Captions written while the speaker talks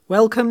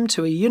Welcome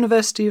to a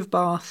University of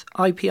Bath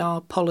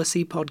IPR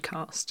policy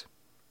podcast.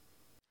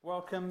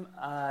 Welcome.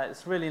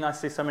 It's really nice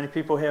to see so many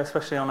people here,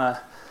 especially on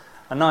a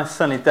nice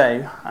sunny day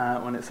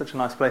when it's such a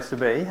nice place to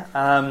be.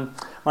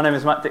 My name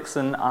is Matt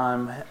Dixon.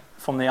 I'm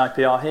from the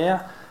IPR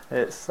here.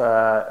 It's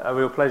a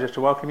real pleasure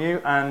to welcome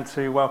you and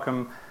to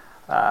welcome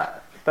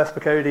Beth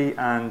Picody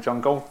and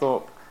John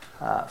Goldthorpe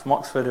from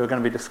Oxford, who are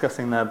going to be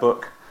discussing their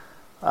book,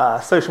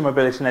 Social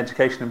Mobility and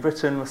Education in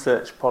Britain,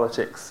 Research,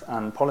 Politics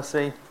and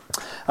Policy.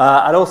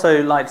 I'd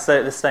also like to say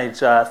at this stage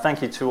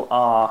thank you to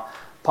our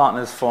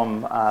partners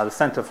from the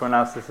Centre for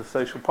Analysis of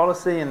Social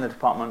Policy in the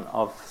Department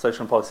of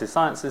Social and Policy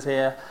Sciences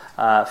here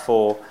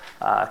for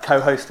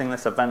co-hosting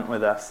this event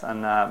with us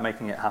and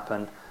making it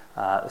happen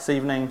this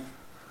evening.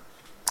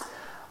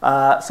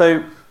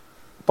 So,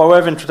 by way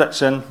of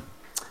introduction,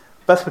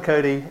 Beth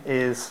Picody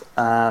is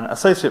an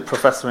Associate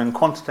Professor in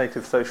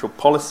Quantitative Social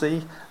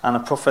Policy and a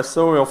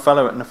Professorial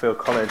Fellow at Nuffield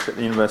College at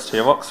the University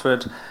of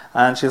Oxford,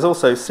 and she's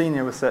also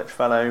Senior Research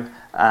Fellow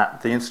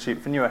at the Institute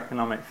for New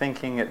Economic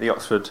Thinking at the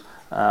Oxford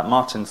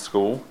Martin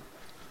School.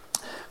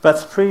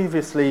 Beth's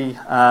previously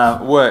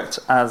worked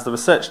as the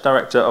Research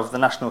Director of the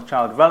National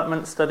Child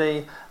Development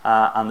Study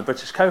and the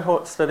British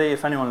Cohort Study.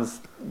 If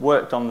anyone's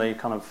worked on the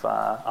kind of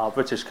our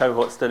British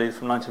Cohort studies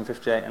from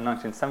 1958 and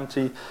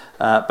 1970,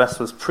 Beth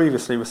was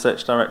previously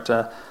Research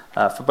Director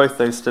for both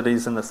those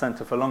studies in the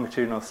Centre for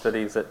Longitudinal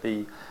Studies at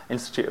the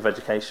Institute of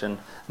Education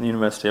and the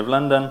University of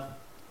London.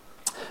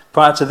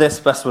 Prior to this,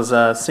 Beth was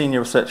a Senior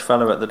Research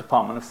Fellow at the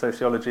Department of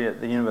Sociology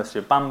at the University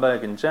of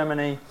Bamberg in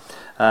Germany.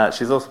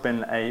 She's also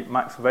been a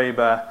Max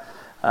Weber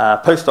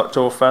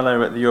postdoctoral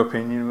fellow at the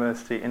European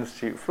University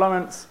Institute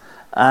Florence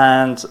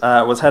and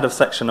was head of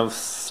section of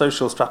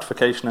social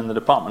stratification in the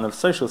Department of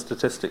Social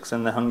Statistics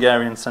in the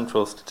Hungarian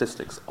Central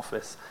Statistics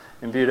Office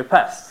in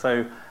Budapest.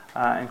 So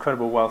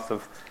incredible wealth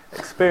of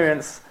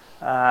experience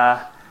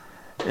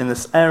in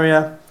this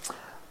area.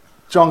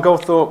 John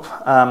Goldthorpe,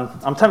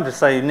 I'm tempted to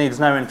say he needs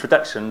no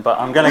introduction, but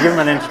I'm going to give him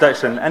an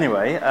introduction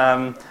anyway.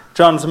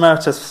 John's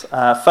Emeritus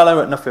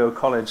Fellow at Nuffield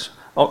College,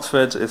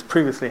 Oxford, has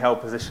previously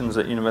held positions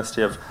at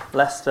University of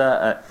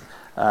Leicester,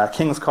 at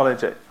King's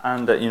College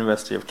and at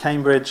University of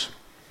Cambridge.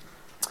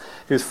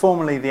 He was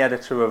formerly the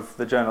editor of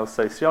the journal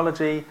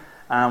Sociology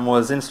and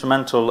was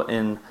instrumental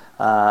in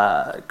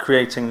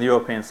creating the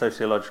European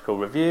Sociological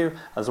Review,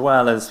 as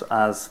well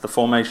as the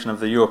formation of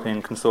the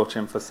European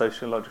Consortium for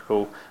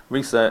Sociological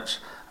Research.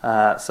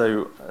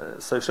 So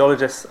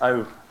sociologists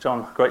owe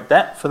John great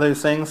debt for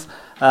those things.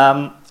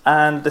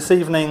 And this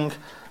evening,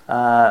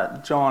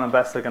 John and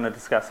Beth are going to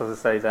discuss,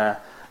 as I say,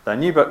 their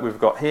new book we've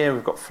got here.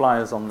 We've got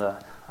flyers on the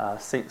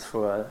seats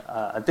for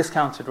a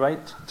discounted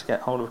rate to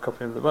get hold of a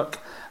copy of the book.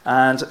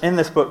 And in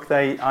this book,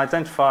 they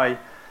identify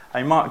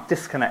a marked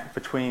disconnect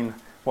between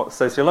what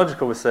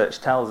sociological research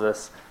tells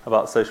us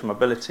about social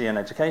mobility and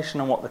education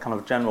and what the kind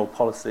of general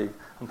policy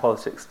and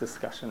politics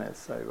discussion is.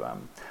 So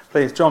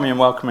please join me in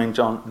welcoming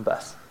John and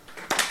Beth.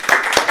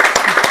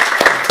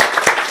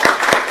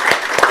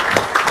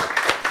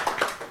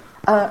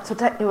 So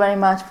thank you very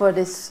much for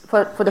this,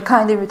 for the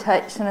kind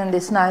invitation and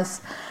this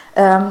nice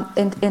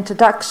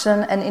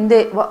introduction. And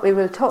indeed, what we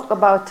will talk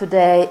about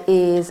today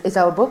is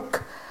our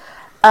book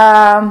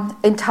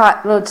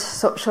entitled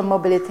Social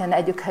Mobility and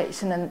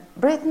Education in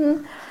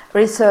Britain,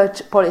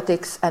 Research,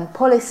 Politics and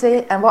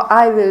Policy. And what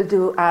I will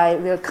do, I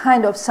will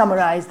kind of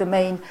summarize the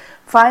main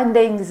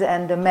findings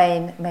and the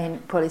main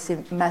policy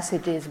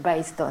messages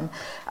based on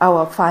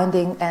our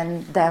finding,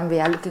 and then we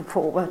are looking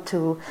forward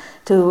to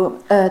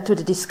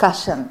the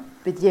discussion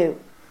with you.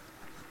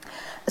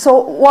 So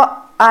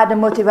what are the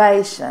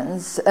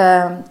motivations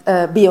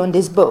beyond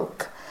this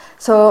book?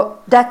 So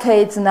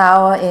decades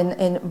now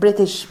in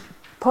British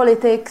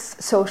politics,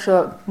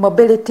 social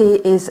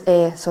mobility is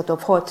a sort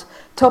of hot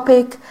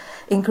topic.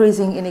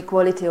 Increasing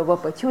inequality of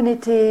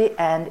opportunity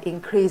and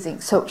increasing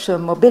social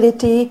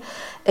mobility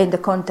in the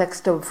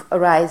context of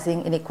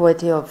rising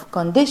inequality of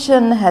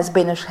condition has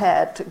been a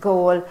shared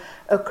goal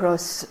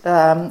across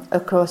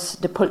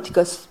the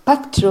political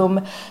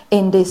spectrum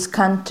in this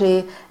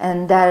country,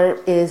 and there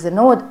is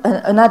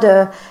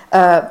another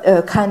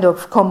kind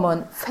of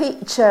common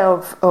feature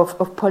of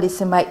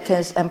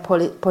policymakers and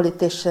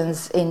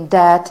politicians in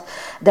that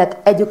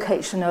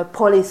educational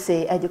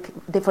policy,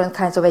 different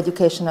kinds of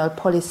educational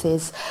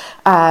policies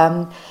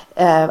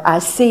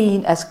are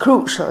seen as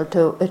crucial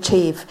to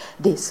achieve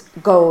this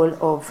goal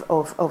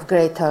of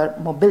greater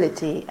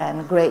mobility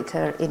and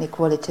greater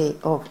inequality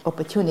of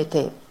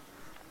opportunity.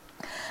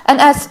 And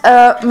as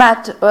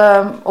Matt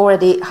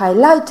already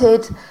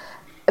highlighted,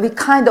 we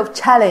kind of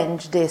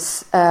challenge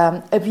this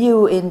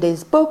view in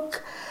this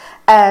book,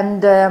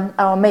 and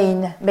our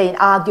main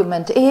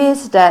argument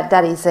is that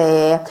there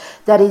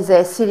is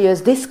a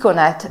serious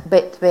disconnect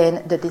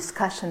between the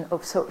discussion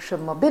of social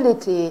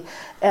mobility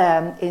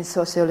in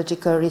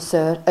sociological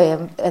research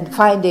and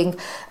finding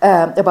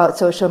about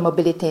social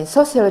mobility in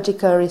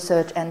sociological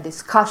research and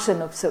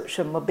discussion of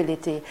social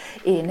mobility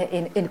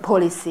in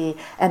policy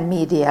and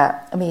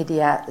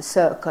media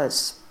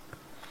circles.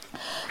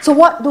 So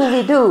what do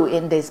we do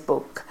in this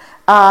book?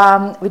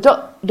 We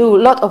don't do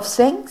a lot of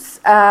things,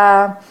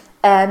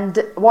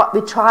 and what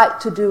we try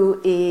to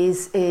do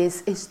is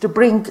to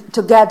bring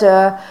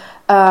together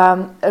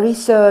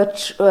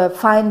research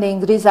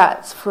finding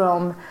results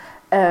from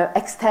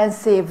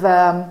extensive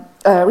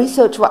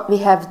research what we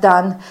have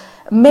done,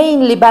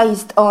 mainly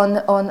based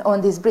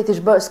on these British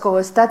birth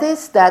cohort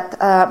studies that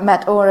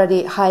Matt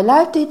already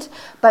highlighted,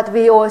 but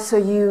we also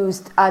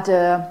used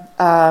other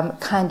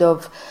kind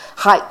of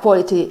high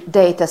quality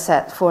data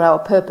set for our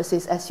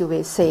purposes, as you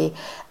will see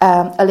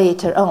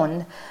later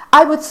on.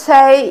 I would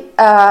say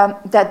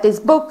that this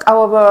book,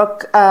 our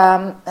work,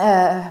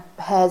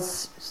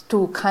 has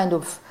two kind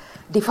of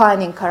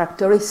defining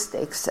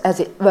characteristics,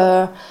 as it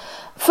were.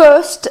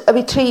 First,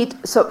 we treat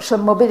social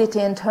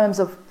mobility in terms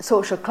of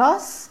social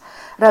class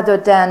rather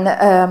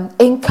than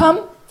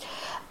income,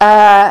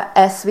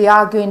 as we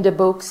argue in the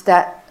books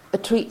that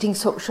treating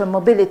social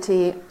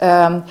mobility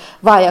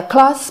via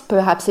class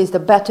perhaps is the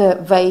better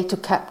way to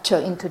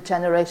capture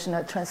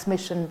intergenerational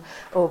transmission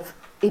of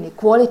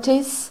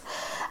inequalities.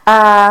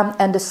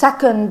 And the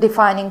second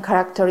defining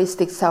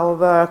characteristics of our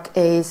work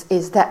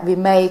is that we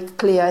make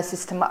clear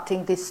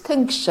systematic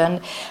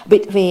distinction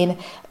between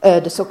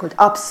the so-called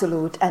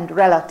absolute and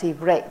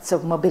relative rates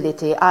of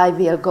mobility. I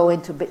will go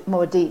into a bit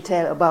more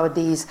detail about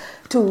these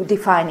two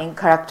defining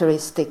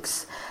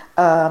characteristics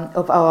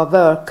of our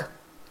work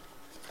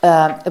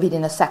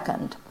within a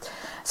second.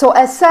 So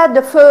as said,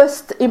 the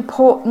first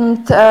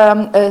important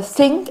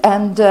thing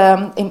and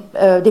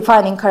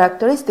defining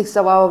characteristics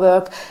of our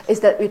work is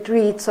that we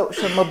treat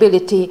social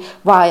mobility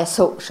via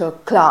social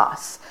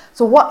class.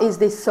 So what is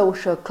this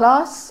social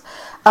class?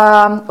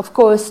 Of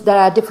course, there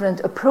are different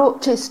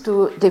approaches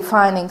to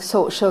defining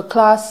social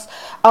class.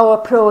 Our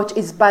approach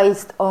is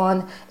based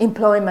on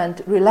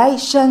employment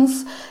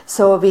relations.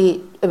 So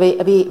we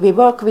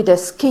work with a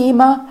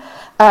schema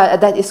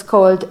that is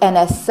called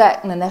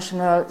NSSEC, the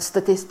National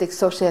Statistics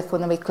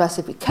Socioeconomic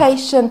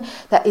Classification,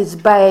 that is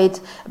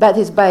based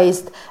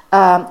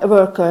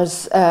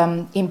workers'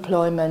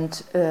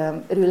 employment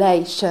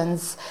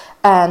relations.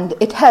 And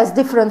it has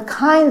different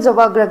kinds of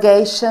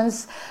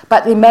aggregations,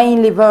 but we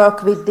mainly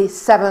work with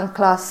this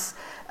 7-class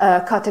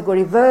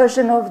category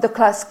version of the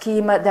class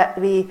schema that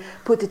we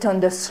put it on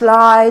the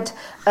slide.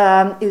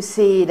 You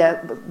see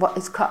that what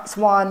is class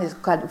 1 is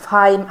kind of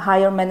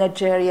higher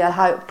managerial,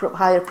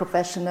 higher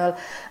professional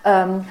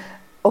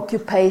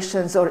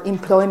occupations or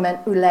employment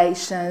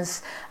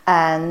relations,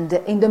 and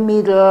in the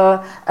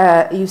middle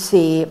you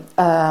see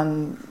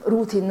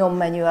routine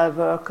non-manual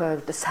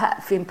workers, the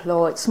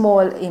self-employed,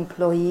 small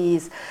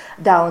employees,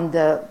 down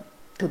to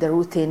the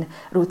routine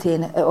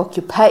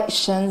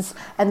occupations,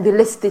 and we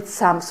listed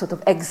some sort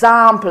of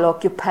example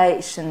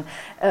occupation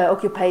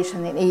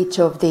in each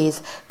of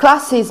these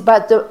classes.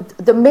 But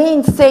the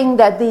main thing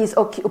that these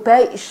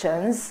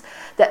occupations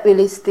that we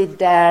listed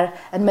there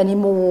and many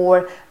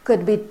more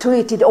could be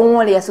treated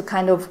only as a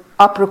kind of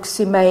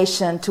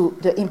approximation to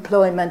the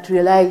employment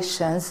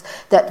relations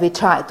that we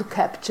try to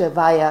capture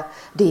via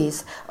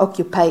these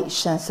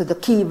occupations. So the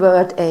key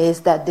word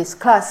is that this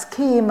class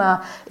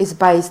schema is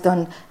based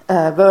on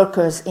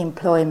workers'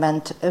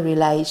 employment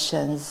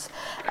relations.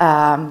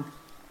 And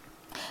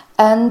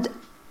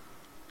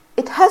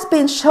it has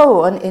been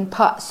shown in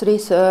past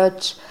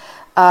research,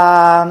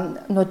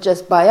 not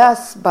just by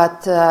us,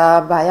 but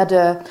by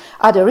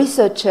other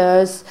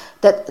researchers,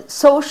 that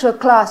social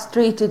class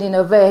treated in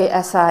a way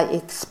as I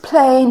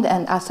explained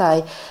and as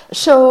I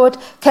showed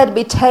can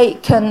be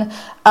taken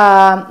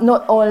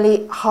not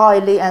only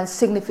highly and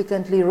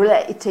significantly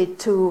related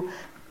to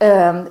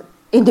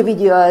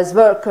individuals,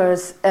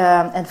 workers,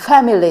 and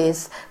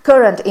families'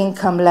 current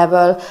income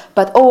level,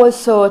 but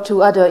also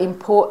to other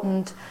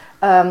important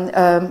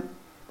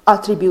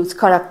attributes,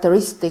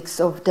 characteristics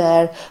of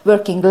their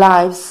working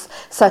lives,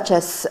 such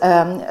as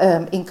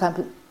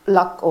income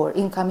lack or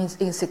income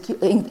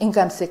security,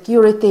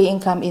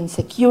 income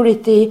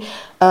insecurity,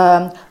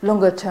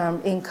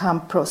 longer-term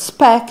income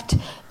prospect,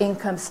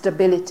 income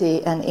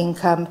stability, and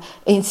income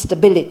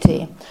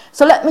instability.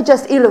 So let me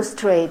just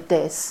illustrate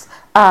this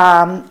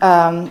within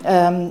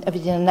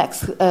the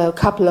next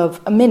couple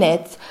of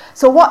minutes.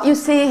 So what you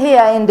see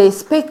here in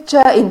this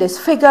picture, in this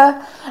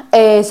figure,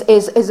 is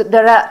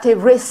the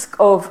relative risk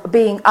of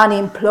being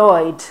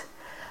unemployed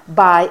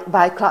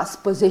by class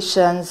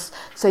positions.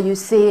 So you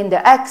see in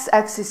the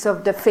x-axis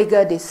of the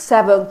figure these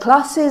 7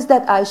 classes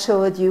that I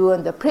showed you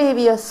on the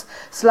previous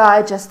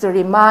slide. Just a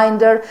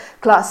reminder,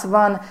 class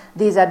 1,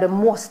 these are the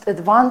most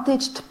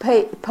advantaged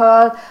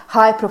people,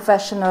 high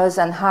professionals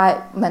and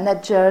high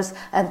managers,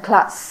 and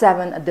class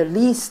 7 are the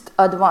least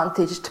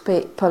advantaged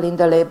people in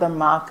the labor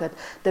market,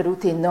 the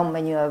routine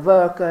non-manual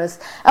workers.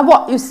 And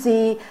what you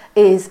see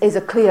is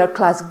a clear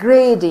class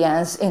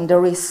gradient in the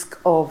risk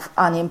of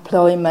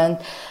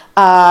unemployment.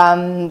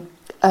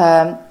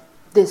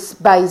 This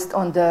based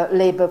on the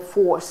labor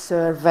force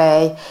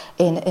survey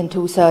in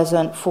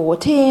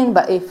 2014,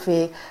 but if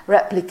we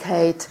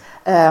replicate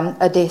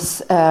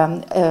this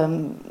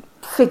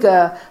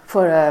figure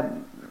for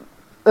an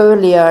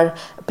earlier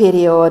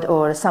period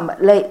or some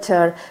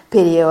later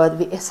period,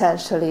 we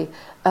essentially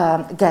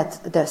get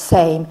the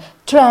same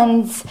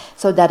trends.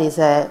 So that is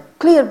a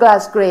clear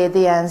glass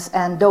gradients,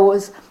 and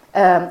those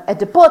at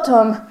the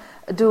bottom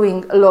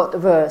doing a lot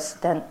worse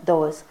than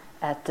those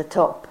at the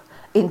top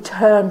in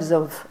terms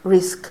of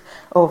risk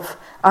of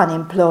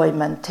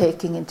unemployment,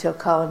 taking into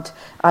account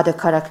other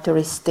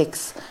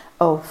characteristics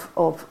of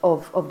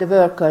the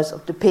workers,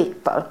 of the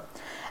people.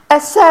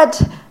 As said,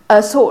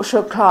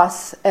 social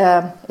class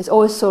is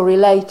also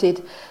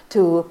related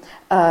to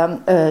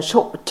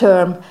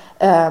short-term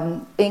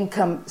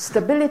income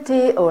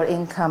stability or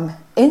income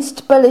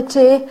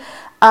instability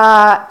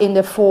in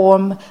the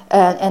form,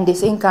 and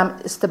this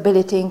income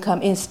stability,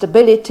 income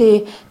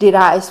instability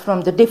derives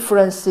from the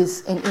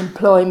differences in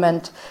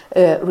employment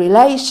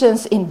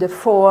relations in the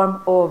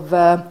form of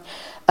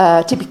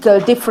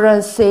typical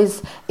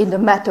differences in the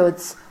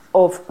methods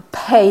of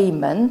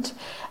payment.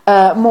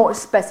 More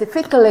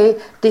specifically,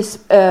 this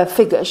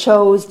figure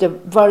shows the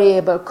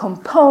variable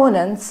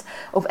components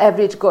of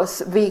average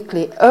gross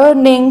weekly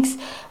earnings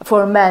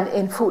for men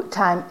in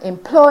full-time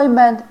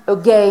employment,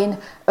 again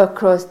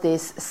across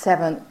these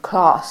 7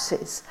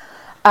 classes.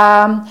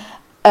 There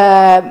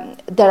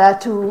are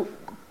 2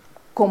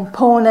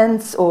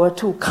 components or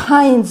 2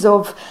 kinds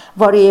of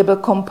variable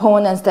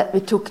components that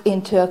we took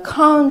into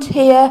account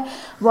here.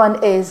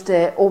 One is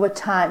the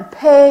overtime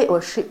pay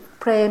or shift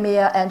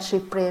premium and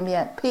shift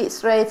premium and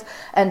piece rates,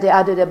 and the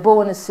other the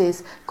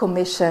bonuses,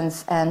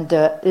 commissions, and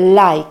the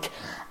like.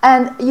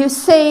 And you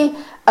see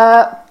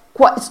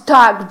quite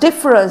stark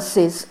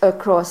differences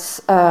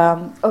across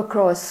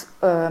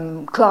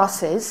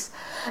classes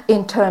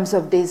in terms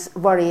of these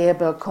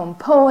variable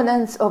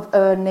components of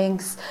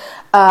earnings.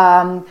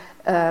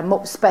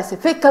 More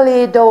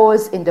specifically,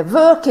 those in the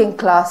working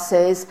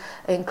classes,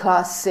 in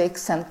class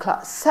 6 and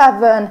class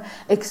 7,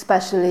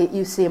 especially,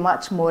 you see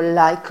much more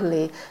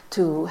likely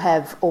to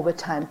have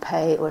overtime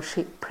pay or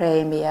shift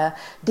premium,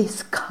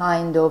 this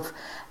kind of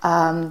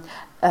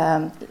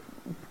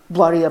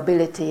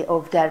variability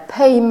of their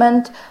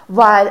payment,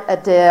 while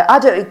at the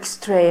other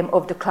extreme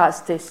of the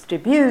class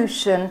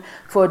distribution,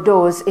 for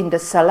those in the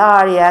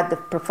salariat, the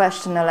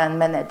professional and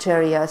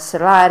managerial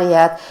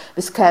salariat,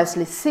 we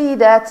scarcely see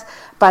that,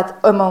 but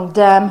among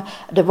them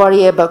the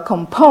variable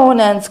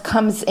components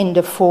comes in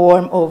the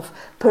form of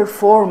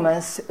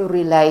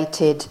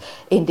performance-related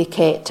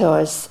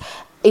indicators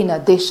in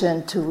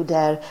addition to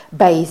their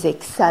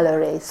basic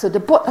salary. So the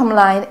bottom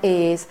line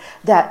is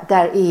that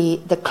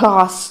the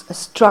class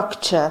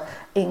structure,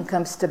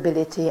 income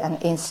stability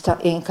and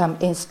income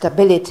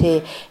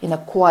instability in a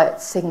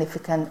quite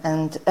significant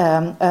and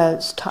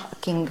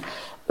striking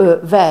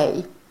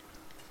way.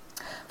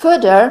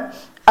 Further,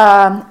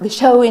 we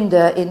show in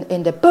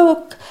the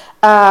book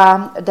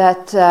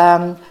that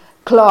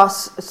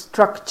class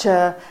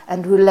structure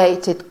and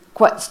related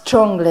quite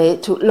strongly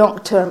to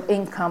long-term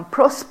income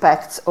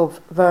prospects of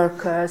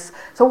workers.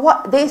 So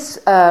what this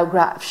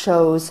graph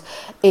shows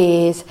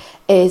is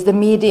the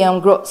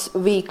median gross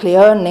weekly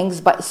earnings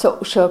by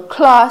social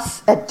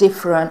class at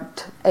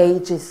different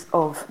ages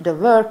of the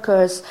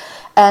workers.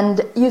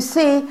 And you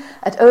see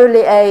at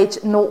early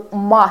age not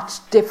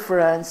much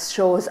difference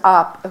shows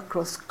up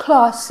across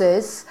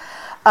classes,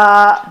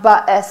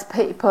 but as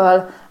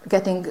people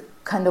getting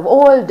kind of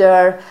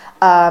older,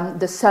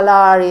 the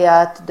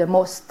salariat, the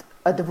most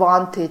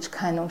advantage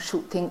kind of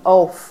shooting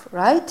off,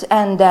 right?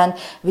 And then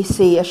we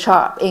see a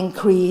sharp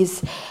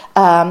increase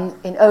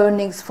in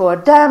earnings for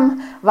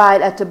them,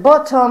 while at the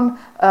bottom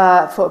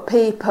for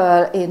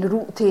people in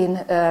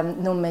routine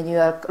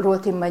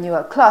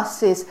manual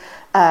classes,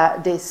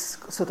 this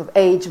sort of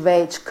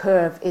age-wage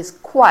curve is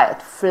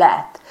quite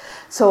flat.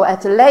 So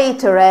at a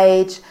later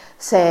age,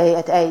 say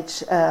at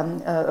age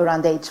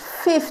around age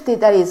 50,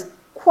 there is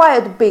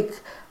quite a big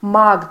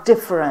marked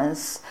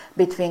difference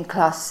between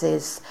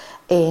classes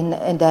in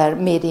their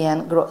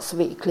median gross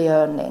weekly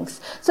earnings.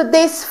 So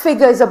this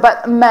figure is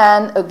about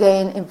men,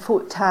 again, in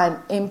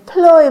full-time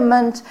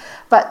employment,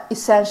 but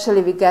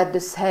essentially we get the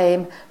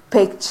same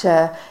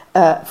picture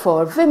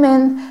for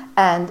women.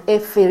 And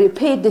if we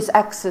repeat this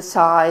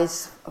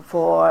exercise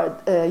for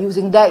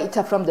using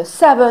data from the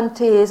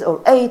 70s or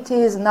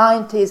 80s,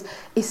 90s,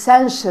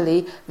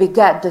 essentially we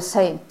get the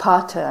same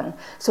pattern.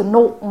 So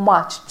not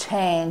much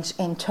change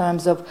in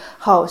terms of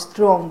how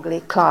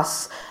strongly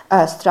class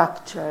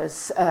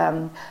structures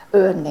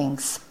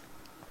earnings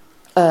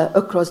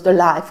across the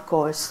life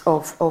course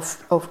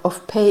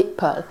of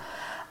people.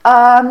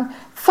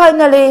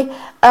 Finally,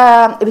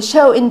 we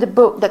show in the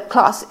book that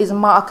class is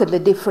markedly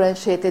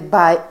differentiated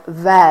by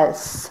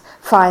wealth,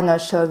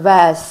 financial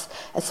wealth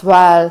as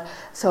well.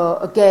 So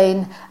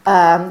again,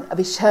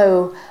 we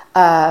show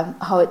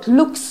how it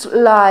looks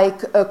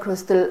like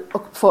across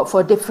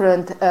for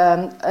different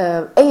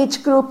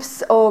age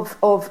groups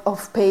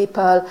of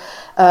people.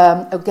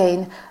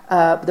 Again,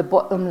 the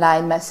bottom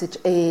line message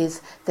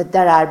is that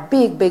there are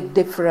big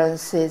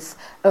differences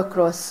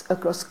across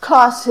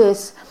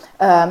classes.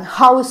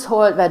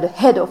 household, where the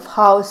head of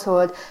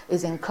household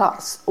is in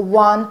class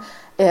 1.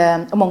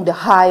 Among the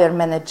higher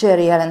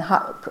managerial and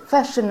higher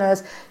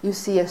professionals, you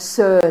see a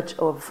surge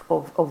of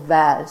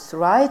wealth,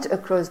 right,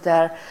 across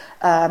their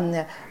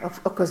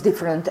across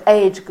different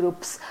age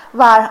groups.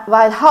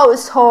 While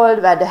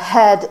household, where the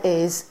head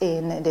is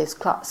in this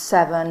class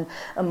 7,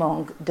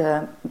 among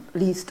the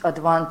least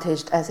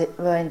advantaged, as it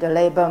were, in the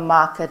labour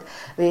market,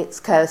 we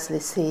scarcely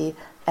see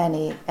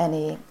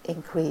any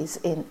increase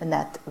in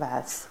net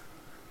wealth.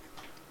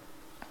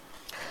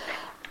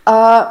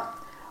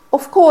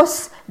 Of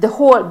course, the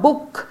whole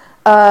book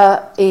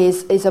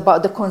is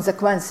about the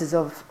consequences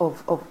of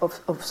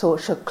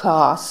social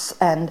class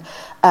and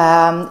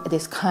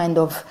this kind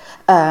of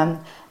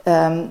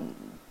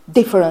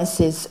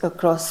differences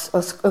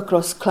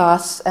across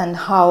class, and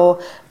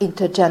how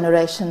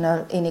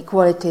intergenerational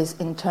inequalities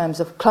in terms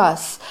of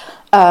class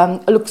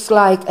looks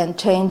like and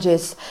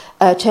changed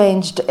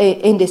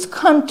in this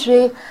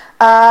country.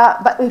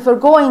 But if we're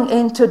going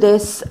into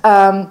this,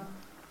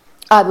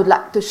 I would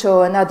like to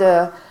show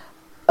another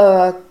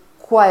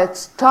quite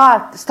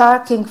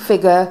starking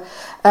figure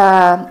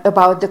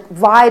about the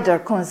wider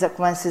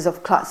consequences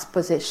of class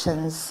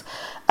positions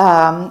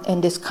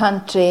in this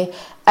country.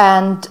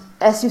 And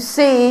as you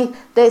see,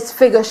 this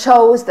figure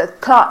shows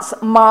that class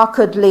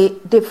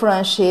markedly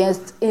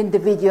differentiates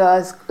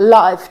individuals'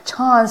 life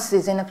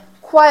chances in a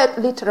quite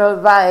literal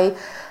way,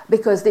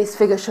 because this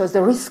figure shows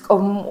the risk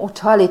of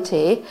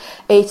mortality,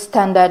 age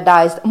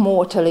standardized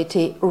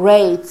mortality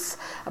rates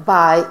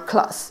by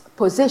class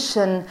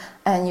position,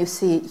 and you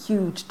see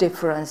huge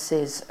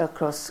differences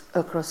across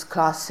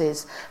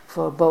classes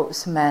for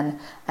both men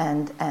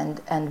and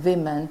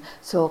women.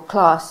 So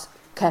class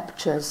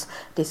captures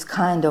this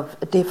kind of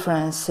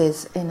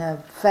differences in a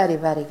very,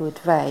 very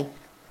good way.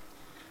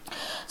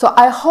 So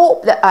I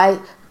hope that I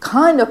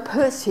kind of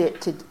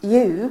persuaded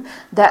you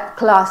that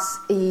class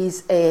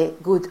is a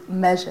good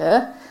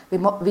measure.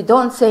 We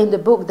don't say in the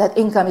book that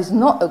income is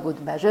not a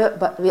good measure,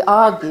 but we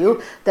argue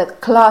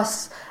that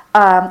class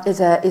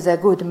is a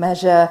good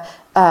measure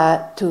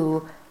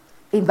to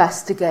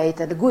investigate,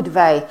 and a good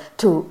way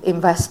to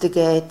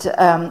investigate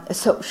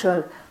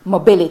social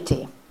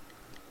mobility.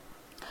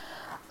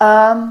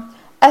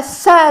 As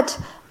said,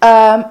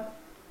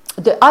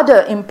 the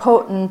other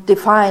important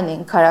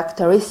defining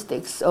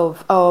characteristics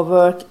of our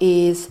work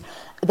is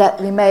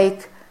that we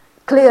make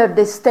clear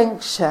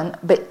distinction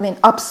between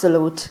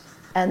absolute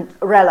and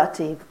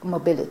relative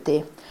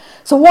mobility.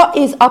 So what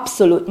is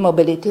absolute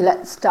mobility?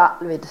 Let's start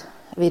with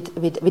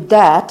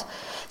that.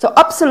 So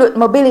absolute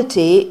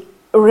mobility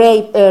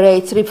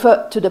rates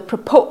refer to the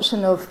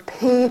proportion of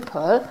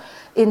people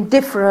in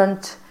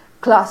different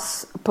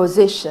class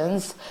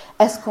positions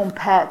as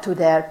compared to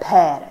their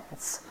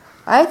parents,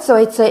 right? So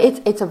it's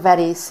a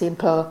very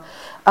simple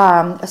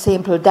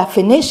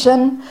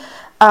definition.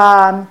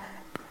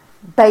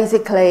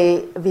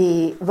 Basically,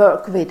 we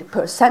work with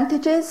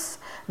percentages.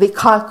 We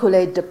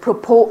calculate the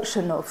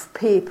proportion of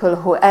people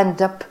who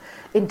end up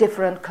in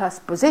different class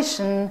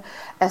position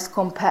as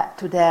compared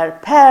to their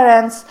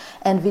parents,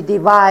 and we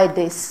divide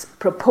this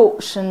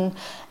proportion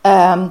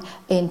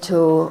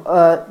into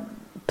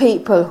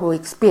people who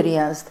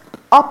experienced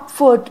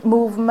upward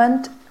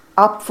movement,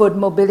 upward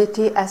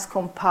mobility as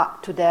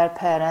compared to their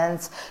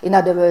parents. In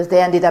other words, they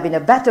ended up in a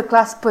better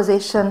class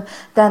position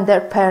than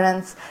their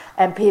parents,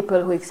 and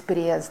people who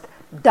experienced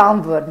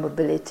downward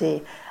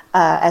mobility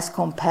as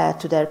compared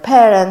to their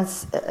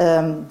parents,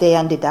 they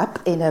ended up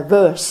in a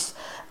worse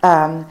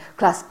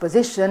class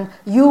position,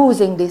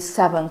 using this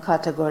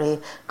 7-category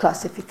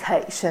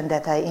classification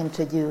that I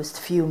introduced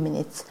a few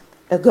minutes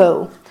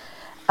ago.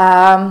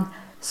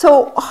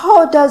 So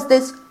how does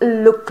this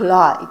look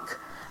like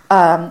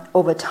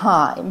over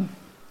time?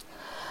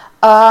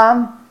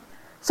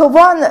 So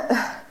one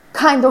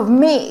kind of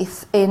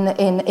myth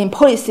in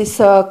policy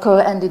circle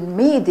and in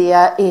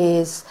media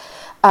is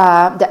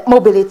that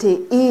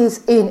mobility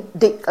is in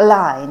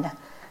decline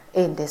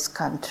in this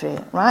country,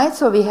 right?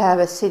 So we have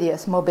a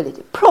serious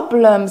mobility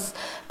problems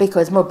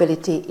because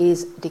mobility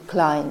is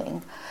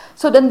declining.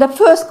 So then the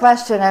first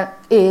question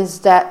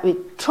is that we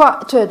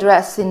try to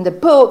address in the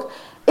book: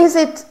 is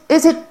it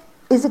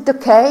the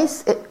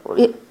case?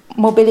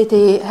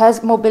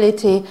 Has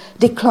mobility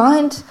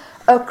declined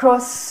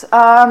across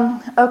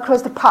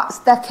the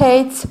past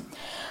decades?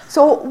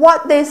 So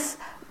what this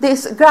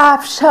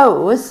graph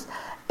shows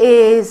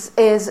is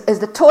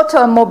the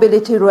total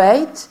mobility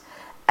rate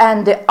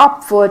and the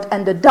upward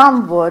and the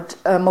downward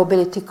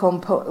mobility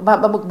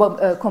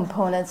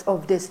components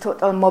of this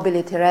total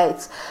mobility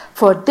rates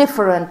for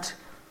different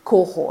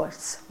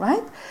cohorts,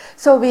 right?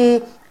 So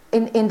we,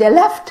 in the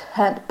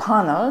left-hand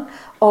panel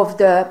of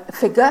the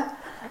figure,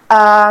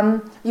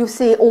 you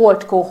see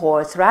old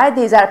cohorts, right?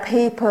 These are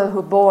people who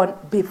were born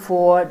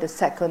before the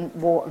Second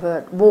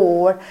World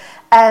War.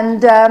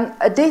 And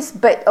this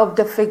bit of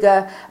the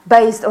figure,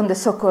 based on the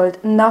so-called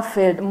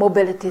Nuffield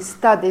mobility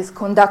studies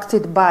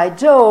conducted by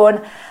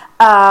John,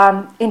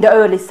 in the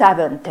early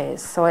 70s.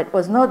 So it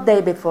was not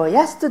day before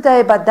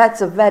yesterday, but that's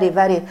a very,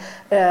 very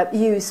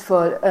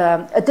useful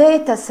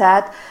data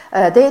set,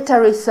 data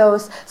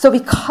resource. So we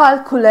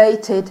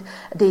calculated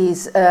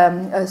these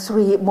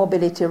three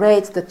mobility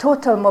rates, the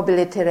total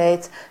mobility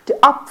rates, the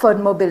upward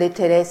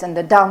mobility rates, and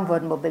the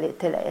downward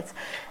mobility rates.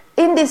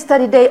 In this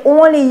study, they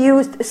only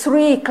used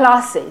 3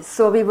 classes,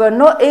 so we were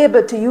not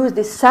able to use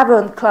the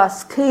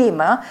 7-class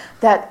schema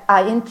that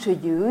I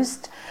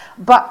introduced.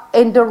 But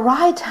in the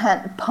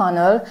right-hand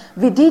panel,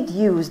 we did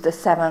use the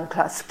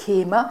 7-class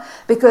schema,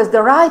 because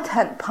the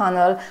right-hand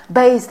panel,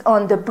 based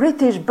on the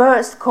British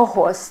birth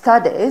cohort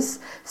studies,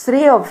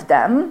 3 of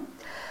them,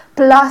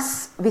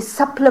 plus we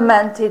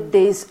supplemented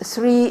these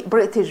 3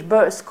 British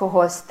birth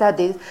cohort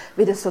studies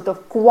with a sort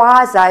of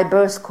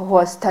quasi-birth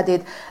cohort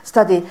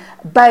study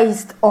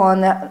based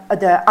on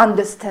the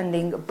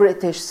Understanding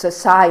British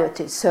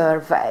Society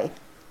survey,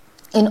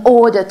 in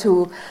order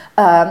to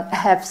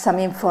have some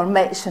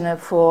information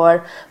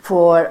for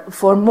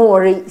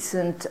more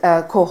recent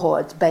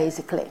cohorts,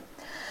 basically.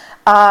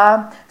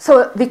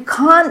 So we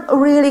can't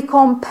really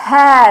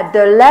compare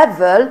the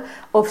level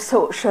of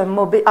social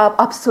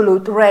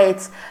absolute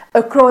rates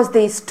across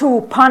these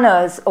 2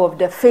 panels of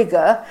the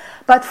figure,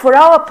 but for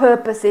our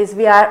purposes,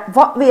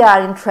 what we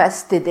are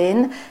interested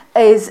in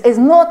is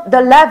not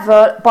the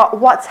level, but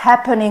what's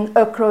happening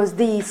across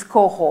these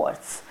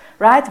cohorts.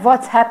 Right?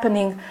 What's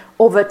happening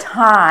over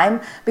time,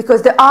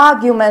 because the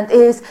argument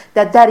is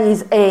that there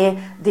is a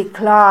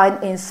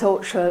decline in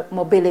social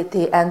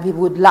mobility, and we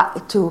would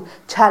like to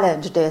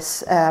challenge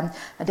this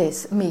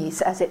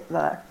myth, as it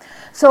were.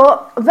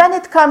 So when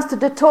it comes to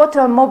the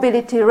total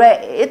mobility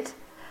rate,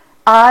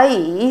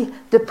 i.e.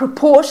 the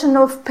proportion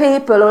of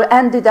people who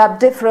ended up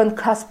different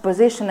class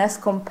position as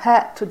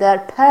compared to their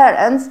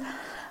parents,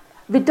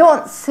 we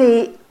don't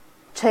see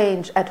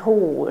change at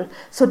all.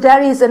 So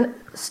there is a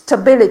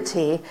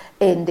stability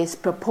in this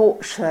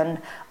proportion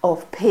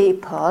of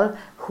people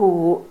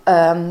who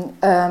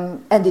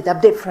ended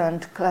up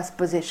different class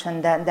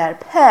position than their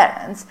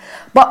parents.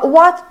 But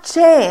what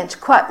changed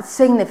quite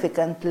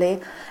significantly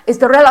is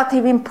the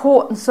relative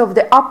importance of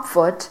the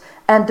upward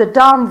and the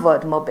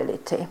downward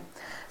mobility.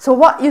 So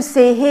what you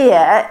see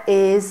here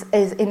is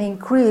an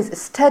increase, a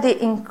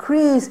steady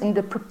increase in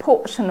the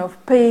proportion of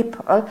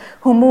people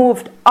who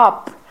moved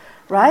up.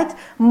 Right?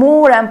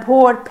 More and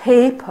more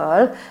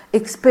people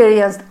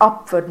experienced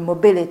upward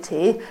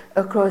mobility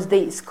across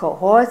these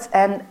cohorts,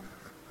 and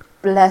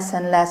less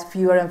and less,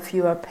 fewer and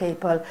fewer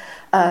people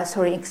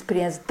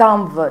experienced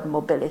downward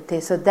mobility.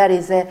 So there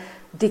is a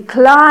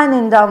decline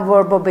in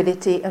downward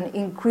mobility and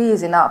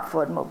increase in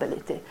upward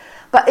mobility.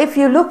 But if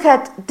you look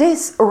at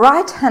this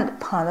right-hand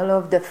panel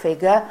of the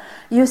figure,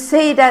 you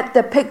see that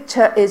the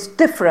picture is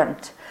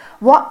different.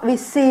 What we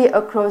see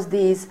across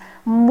these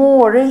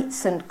more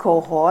recent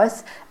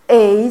cohorts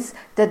is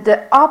that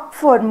the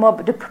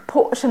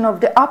proportion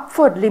of the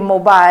upwardly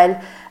mobile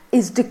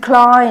is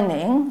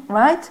declining,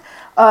 right?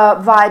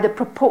 While the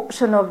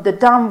proportion of the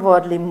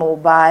downwardly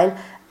mobile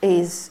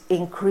is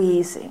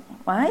increasing,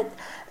 right?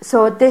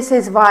 So this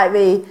is why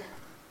we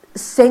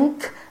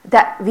think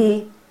that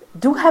we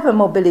do have a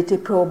mobility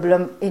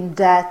problem, in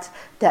that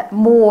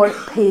more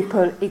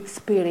people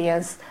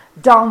experience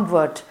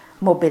downward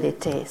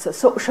mobility. So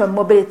social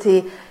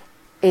mobility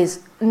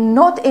is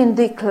not in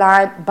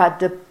decline, but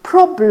the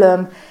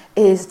problem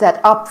is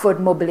that upward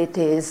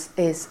mobility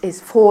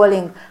is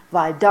falling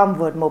while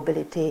downward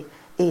mobility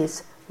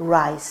is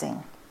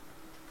rising.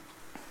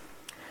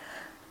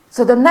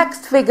 So the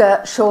next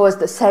figure shows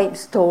the same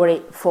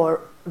story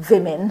for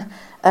women.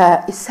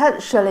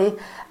 Essentially,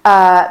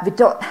 we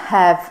don't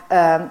have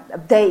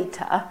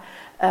data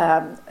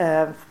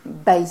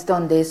based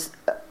on this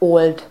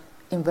old,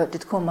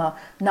 inverted comma,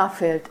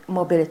 Nuffield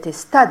mobility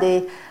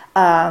study.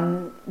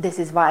 This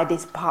is why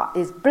this part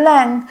is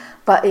blank,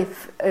 but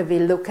if we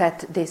look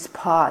at this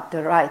part,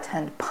 the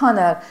right-hand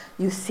panel,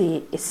 you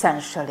see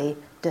essentially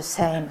the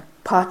same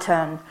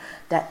pattern,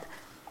 that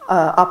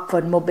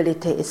upward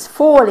mobility is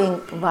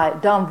falling while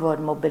downward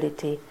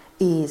mobility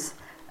is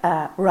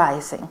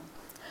rising.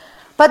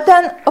 But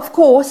then, of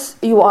course,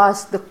 you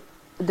ask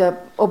the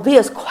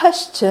obvious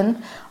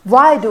question,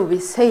 why do we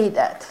see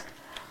that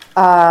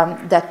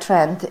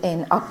trend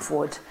in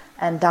upward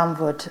and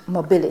downward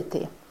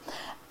mobility?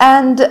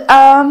 And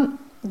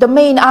the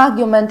main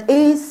argument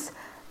is,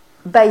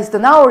 based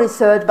on our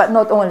research, but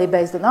not only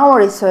based on our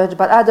research,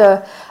 but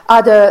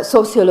other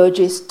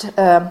sociologists'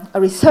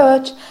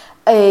 research,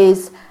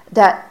 is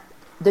that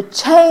the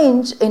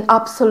change in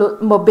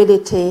absolute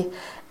mobility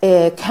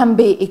can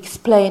be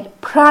explained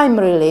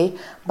primarily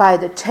by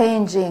the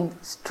changing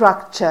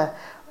structure,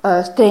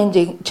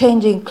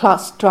 changing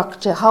class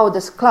structure, how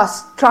this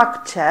class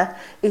structure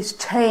is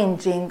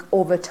changing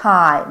over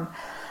time.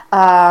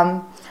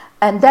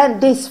 And then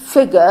this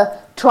figure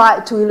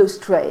tried to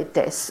illustrate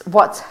this,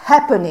 what's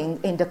happening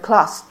in the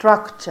class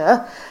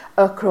structure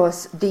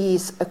across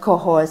these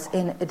cohorts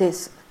in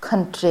this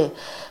country.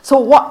 So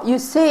what you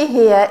see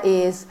here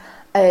is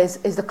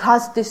the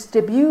class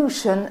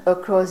distribution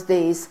across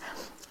these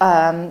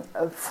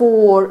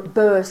 4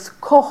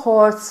 birth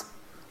cohorts,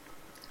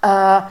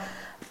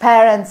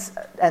 parents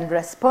and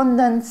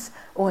respondents,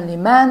 only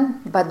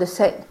men, but the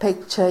same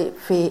picture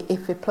if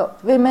we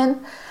plot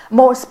women.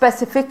 More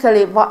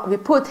specifically, what we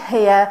put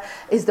here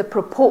is the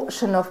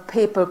proportion of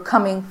people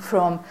coming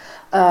from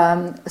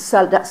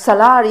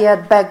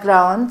salariat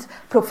background,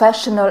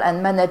 professional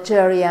and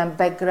managerial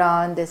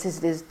background. This is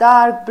this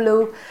dark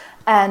blue,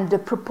 and the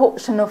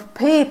proportion of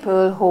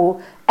people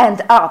who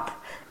end up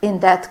in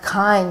that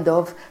kind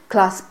of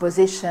class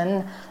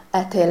position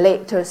at a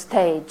later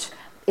stage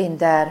in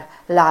their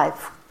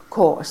life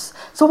course.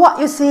 So what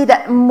you see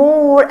that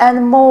more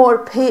and more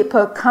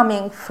people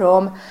coming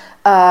from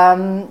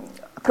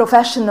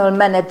professional and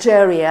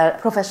managerial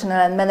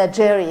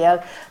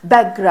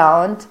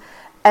background,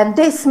 and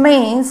this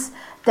means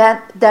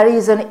that there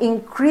is an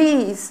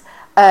increase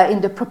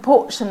in the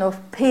proportion of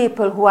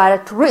people who are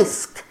at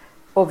risk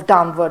of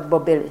downward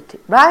mobility,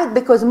 right?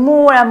 Because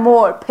more and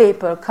more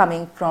people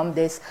coming from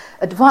this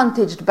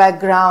advantaged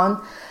background,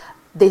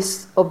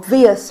 this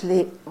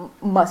obviously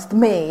must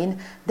mean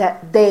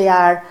that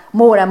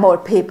more and more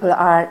people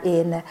are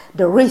in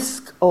the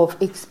risk of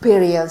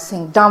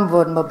experiencing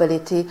downward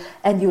mobility.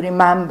 And you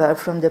remember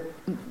from the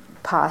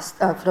past,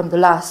 from the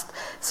last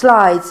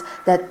slides,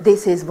 that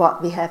this is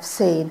what we have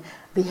seen.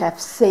 We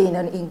have seen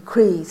an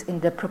increase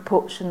in the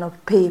proportion of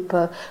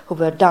people who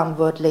were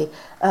downwardly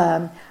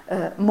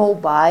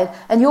mobile.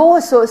 And you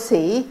also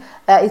see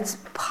it's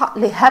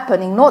partly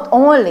happening not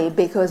only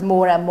because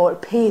more and more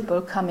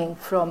people coming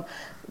from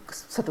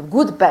sort of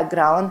good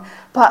background,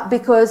 but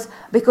because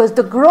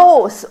the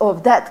growth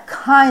of that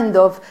kind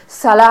of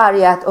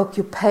salariat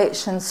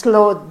occupation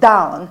slowed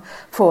down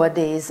for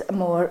these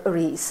more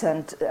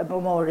recent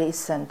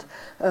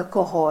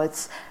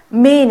cohorts,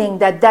 meaning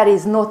that there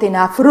is not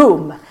enough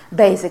room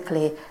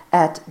basically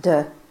at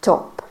the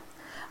top.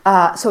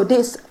 So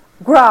this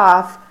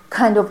graph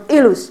kind of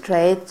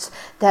illustrates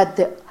that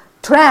the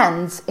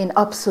trends in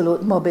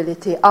absolute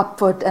mobility,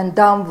 upward and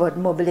downward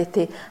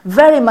mobility,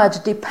 very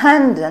much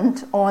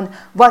dependent on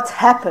what's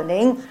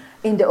happening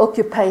in the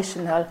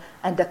occupational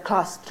and the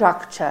class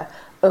structure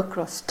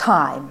across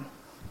time.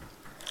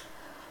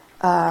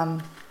 Right,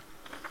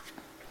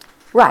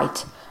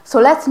 so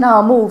let's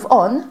now move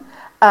on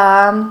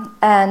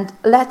and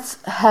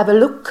let's have a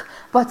look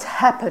what's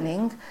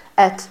happening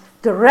at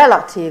the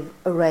relative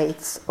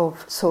rates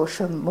of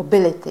social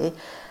mobility.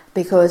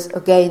 Because,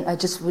 again, I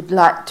just would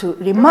like to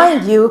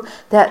remind you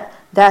that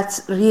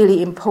that's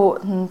really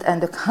important,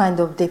 and the kind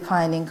of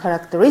defining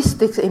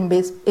characteristics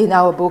in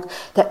our book,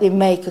 that we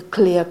make a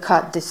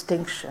clear-cut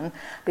distinction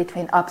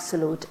between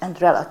absolute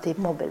and relative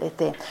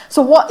mobility.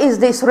 So what is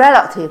this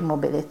relative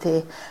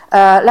mobility?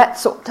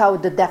 Let's sort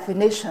out the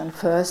definition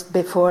first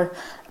before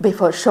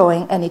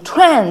showing any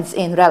trends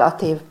in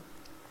relative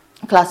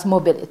class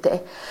mobility.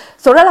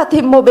 So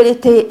relative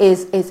mobility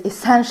is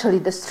essentially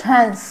the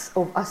strength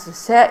of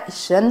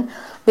association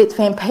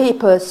between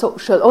people's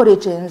social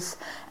origins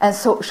and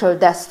social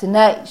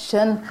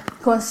destination,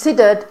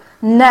 considered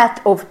net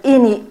of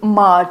any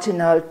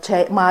marginal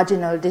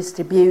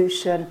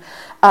distribution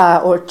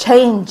or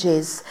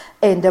changes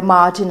in the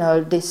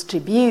marginal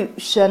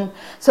distribution.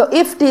 So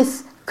if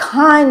this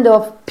kind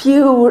of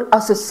pure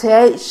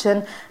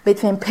association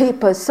between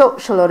people's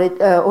social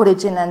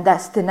origin and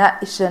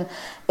destination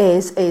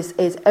is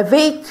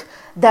weak,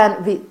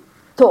 then we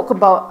talk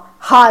about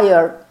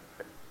higher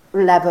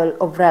level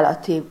of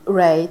relative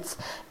rates.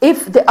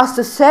 If the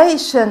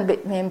association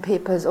between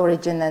people's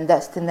origin and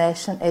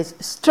destination is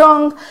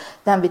strong,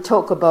 then we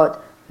talk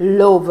about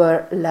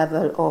lower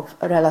level of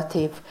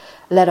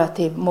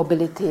relative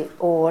mobility,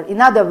 or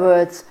in other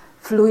words,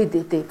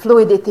 fluidity.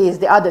 Fluidity is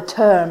the other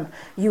term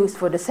used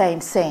for the same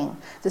thing.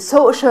 The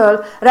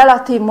social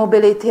relative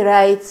mobility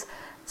rates,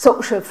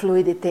 social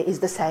fluidity is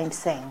the same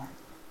thing.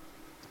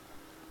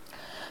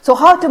 So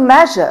how to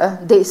measure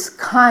this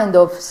kind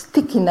of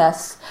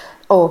stickiness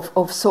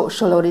of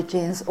social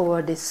origins,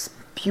 or this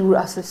pure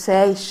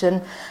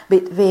association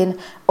between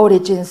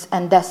origins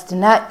and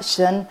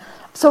destination?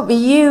 So we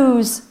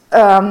use,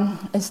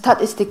 in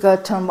statistical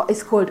term, what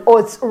is called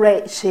odds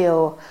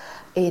ratio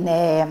in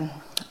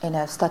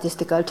a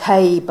statistical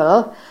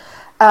table.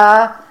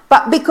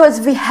 But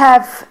because we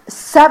have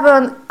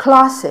 7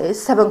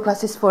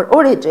 classes for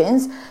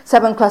origins,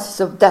 7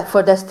 classes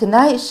for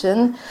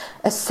destination,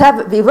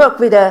 we work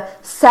with a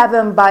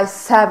 7 by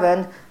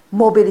 7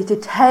 mobility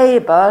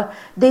table.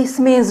 This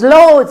means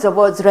loads of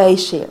odds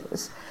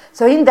ratios.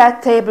 So in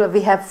that table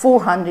we have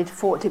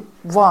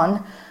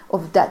 441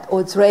 of that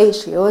odds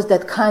ratios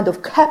that kind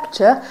of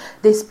capture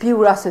this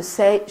pure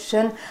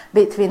association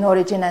between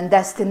origin and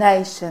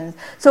destination.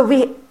 So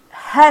we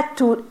had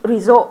to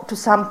resort to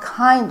some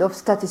kind of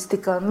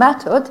statistical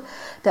method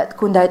that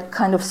could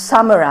kind of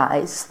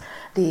summarize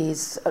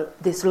these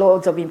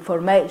loads of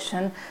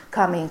information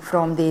coming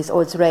from these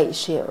odds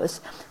ratios.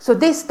 So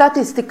this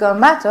statistical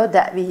method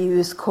that we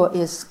use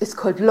is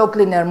called log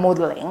linear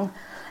modeling,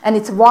 and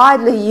it's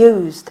widely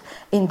used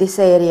in this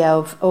area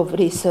of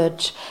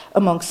research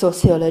among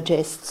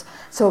sociologists.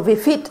 So we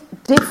fit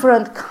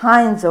different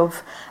kinds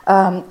of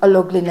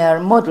log linear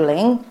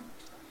modeling,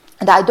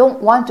 and I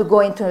don't want to go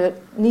into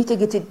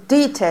nitty-gritty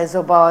details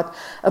about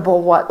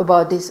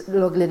this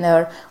log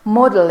linear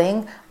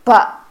modeling,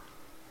 but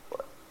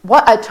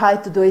what I try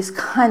to do is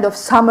kind of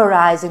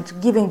summarizing,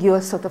 giving you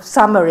a sort of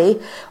summary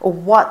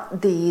of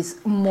what these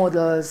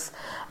models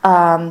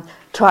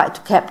try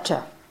to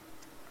capture.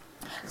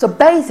 So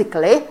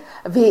basically,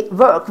 we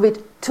work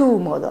with two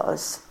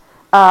models,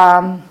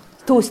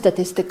 two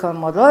statistical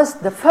models.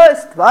 The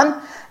first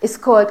one is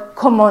called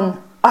Common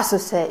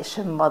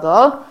Association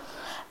Model.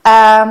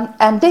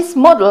 And this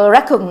model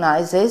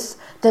recognizes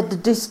that the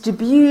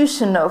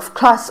distribution of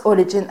class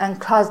origin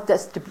and class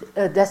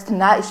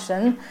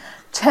destination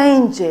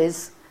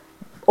changes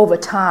over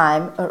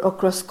time or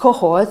across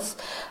cohorts,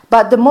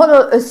 but the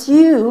model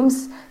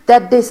assumes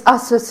that this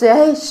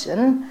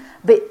association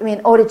between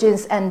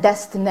origins and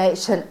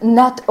destination,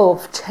 net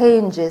of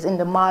changes in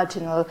the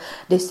marginal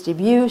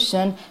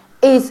distribution,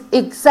 is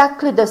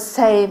exactly the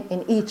same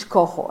in each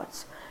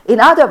cohort. In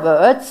other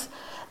words,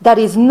 there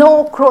is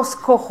no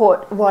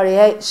cross-cohort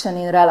variation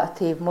in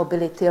relative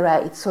mobility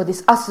rates. So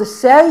this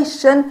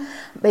association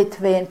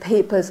between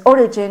people's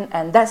origin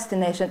and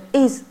destination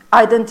is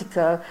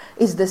identical,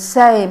 is the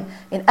same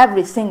in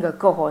every single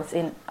cohort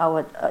in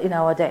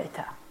our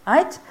data,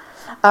 right?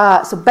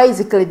 So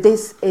basically,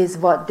 this is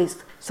what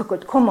this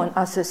so-called common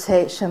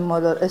association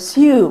model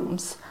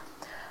assumes.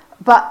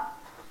 But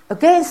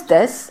against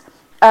this,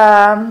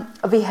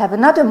 we have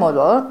another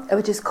model,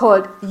 which is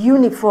called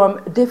uniform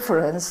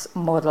difference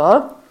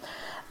model.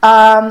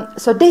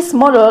 So this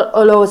model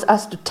allows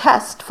us to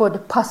test for the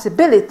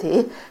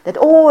possibility that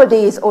all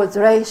these odds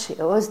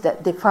ratios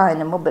that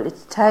define a mobility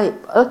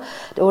table,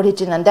 the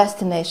origin and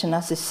destination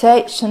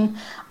association,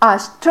 are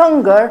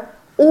stronger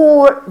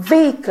or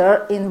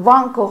weaker in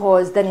one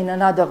cohort than in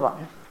another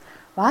one,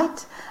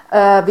 right?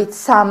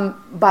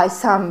 By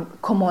some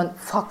common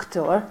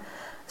factor.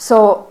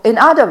 So, in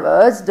other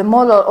words, the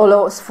model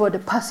allows for the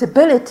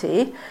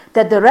possibility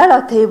that the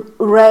relative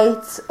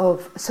rates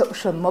of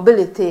social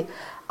mobility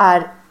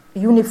are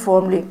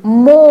uniformly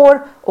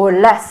more or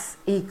less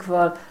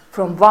equal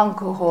from one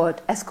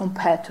cohort as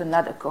compared to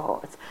another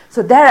cohort.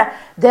 So there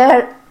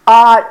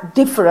are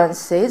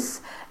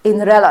differences in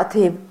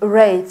relative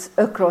rates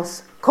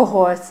across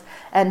cohorts,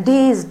 and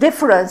these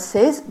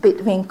differences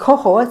between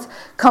cohorts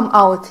come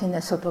out in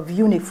a sort of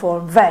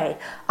uniform way.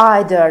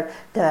 Either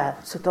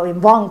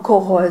in one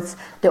cohort,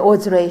 the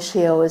odds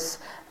ratios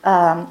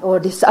or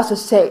this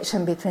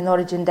association between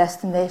origin and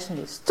destination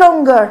is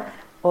stronger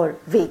or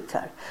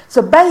weaker.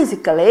 So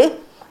basically,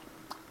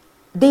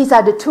 these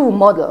are the two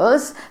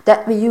models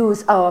that we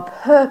use our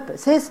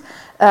purposes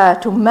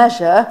to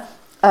measure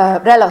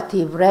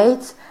relative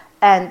rates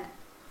and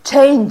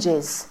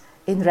changes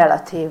in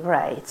relative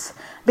rates.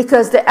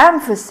 Because the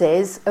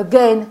emphasis,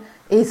 again,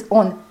 is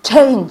on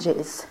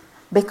changes.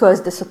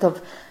 Because the sort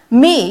of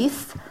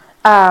myth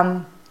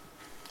among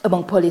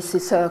policy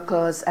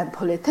circles and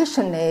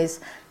politicians is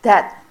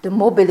that the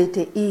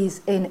mobility is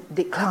in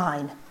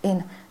decline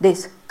in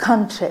this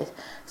country.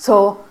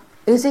 So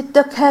is it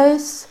the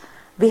case?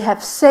 We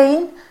have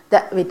seen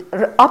that with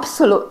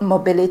absolute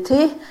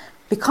mobility,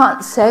 we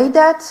can't say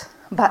that,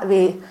 but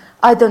we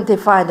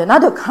identified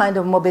another kind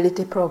of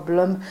mobility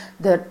problem,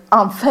 the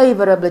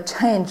unfavorable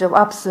change of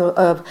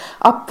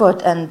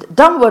upward and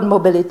downward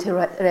mobility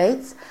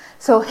rates.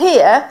 So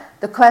here,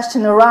 the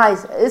question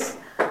arises,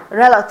 have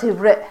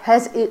relative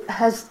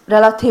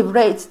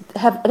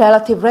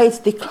rates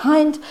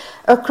declined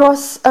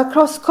across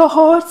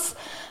cohorts?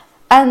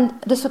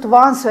 And the sort of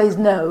answer is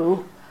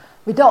no.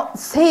 We don't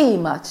see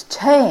much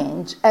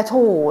change at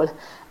all,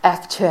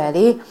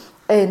 actually,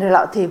 in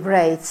relative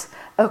rates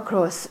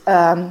across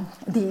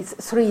these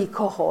three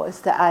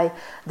cohorts that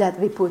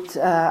we put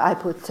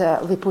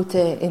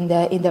in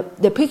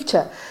the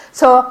picture.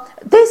 So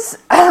this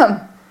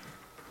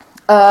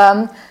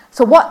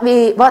so what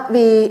we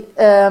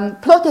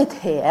plotted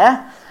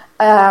here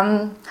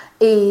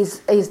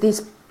is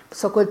this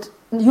so-called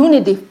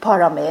unity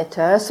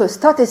parameter, so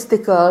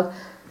statistical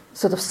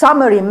sort of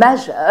summary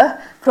measure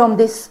from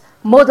this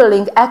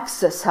modeling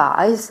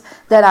exercise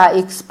that I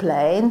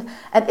explained,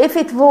 and if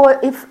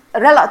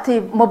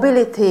relative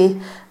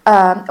mobility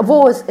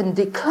was in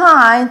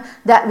decline,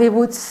 that we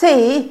would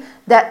see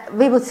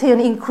an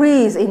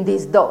increase in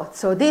these dots.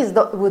 So this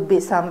dot would be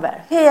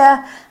somewhere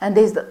here, and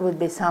this dot would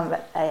be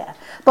somewhere here.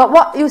 But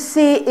what you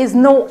see is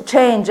no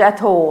change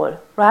at all,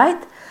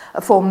 right,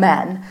 for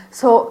men.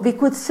 So we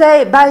could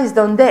say, based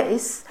on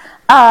this,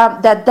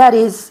 that there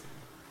is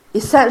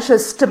essential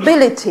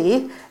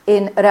stability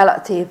in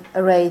relative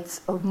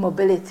rates of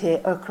mobility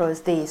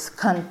across these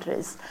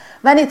countries.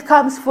 When it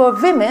comes for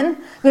women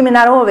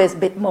are always a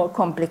bit more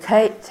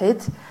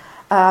complicated,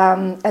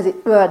 as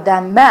it were,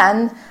 than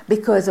men,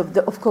 because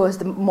of course,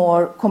 the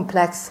more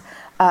complex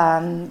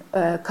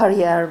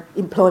career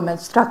employment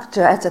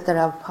structure,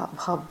 etc.,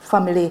 how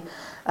family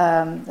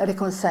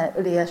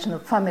reconciliation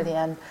of family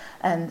and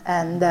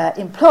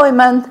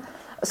employment.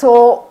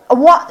 So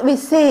what we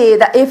see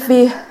that if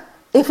we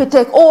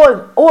take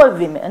all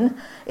women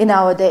in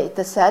our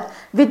data set,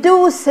 we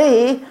do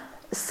see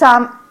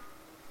some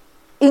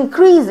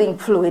increasing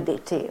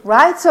fluidity,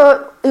 right?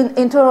 So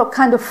into a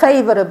kind of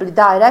favorable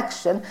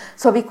direction.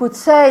 So we could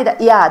say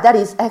that, yeah, that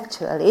is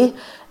actually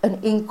an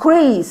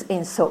increase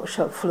in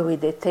social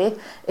fluidity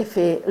if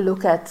we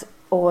look at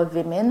all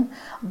women.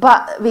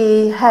 But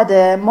we had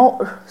a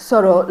more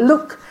thorough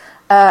look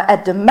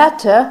at the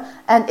matter,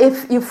 and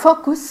if you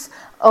focus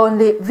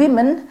only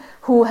women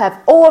who have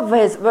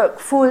always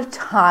worked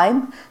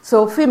full-time,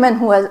 so women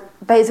who have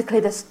basically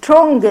the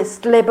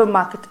strongest labor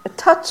market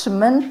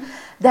attachment,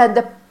 then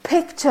the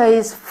picture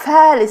is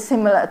fairly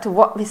similar to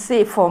what we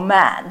see for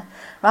men,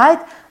 right?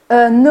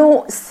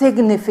 No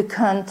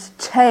significant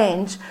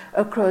change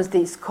across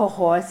these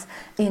cohorts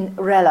in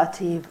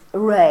relative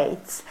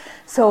rates.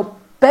 So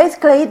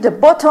basically, the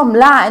bottom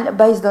line,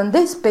 based on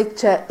this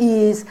picture,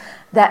 is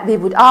that we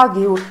would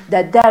argue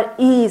that there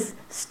is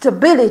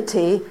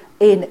stability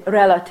in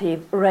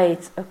relative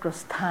rates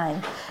across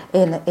time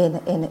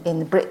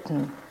in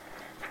Britain.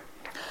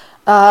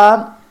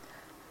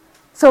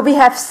 So we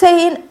have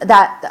seen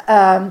that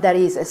there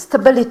is a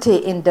stability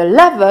in the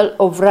level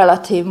of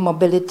relative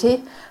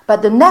mobility,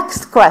 but the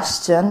next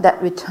question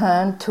that we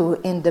turn to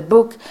in the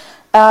book,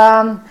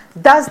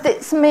 does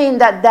this mean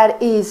that there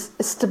is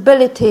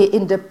stability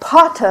in the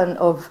pattern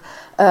of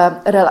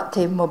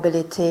relative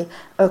mobility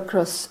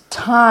across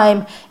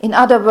time? In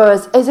other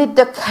words, is it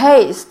the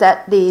case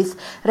that these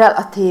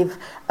relative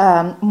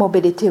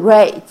mobility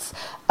rates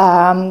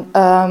come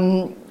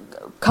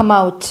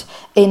out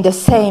in the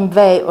same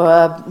way,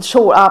 or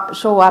show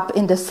up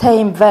in the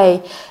same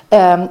way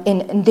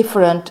in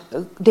different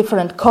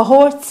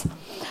cohorts?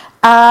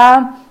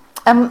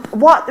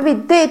 What we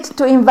did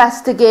to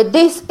investigate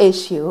this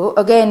issue,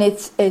 again,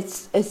 it's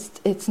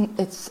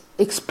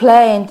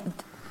explained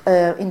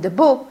in the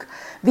book.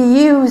 We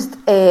used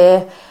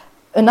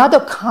another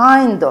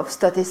kind of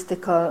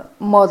statistical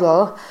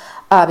model.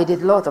 We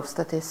did a lot of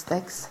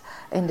statistics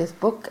in this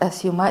book,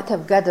 as you might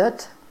have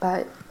gathered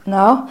by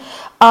now.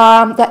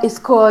 That is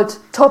called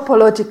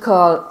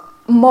topological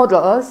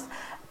models.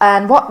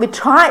 And what we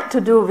try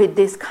to do with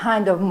this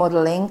kind of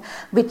modeling,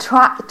 we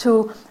try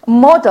to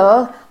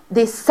model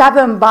this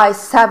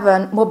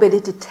 7x7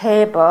 mobility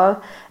table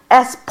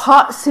as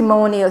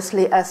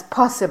parsimoniously as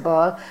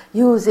possible,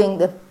 using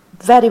the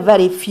very,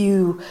 very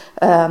few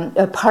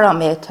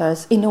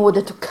parameters in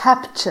order to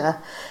capture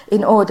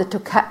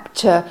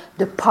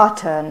the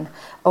pattern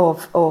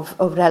of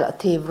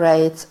relative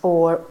rates,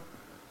 or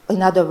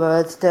in other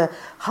words,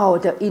 how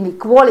the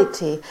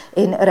inequality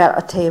in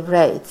relative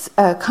rates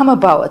come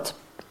about.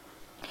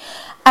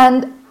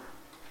 And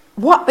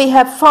what we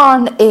have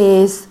found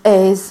is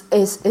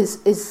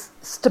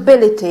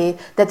stability,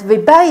 that we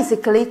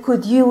basically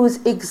could use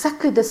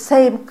exactly the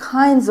same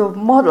kinds of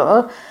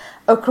model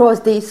across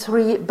these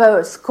three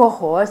birth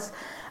cohorts,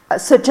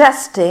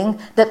 suggesting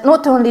that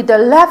not only the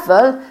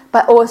level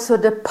but also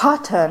the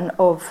pattern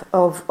of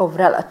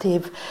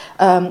relative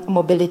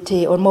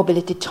mobility or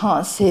mobility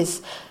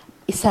chances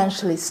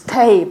essentially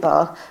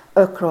stable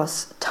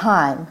across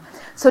time.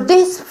 So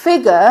this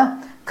figure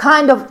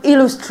kind of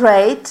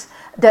illustrates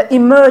the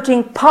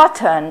emerging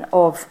pattern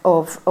of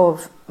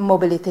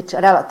mobility,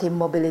 relative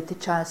mobility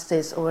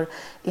chances, or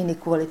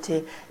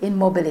inequality in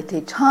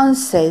mobility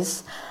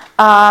chances.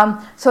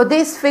 So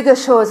this figure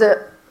shows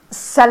a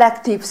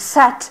selective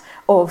set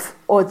of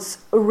odds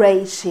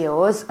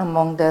ratios.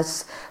 Among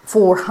those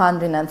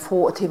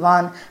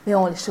 441, we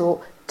only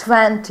show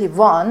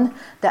 21.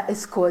 That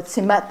is called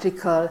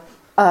symmetrical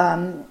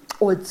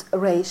odds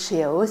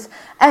ratios.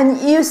 And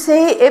you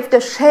see, if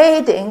the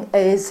shading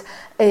is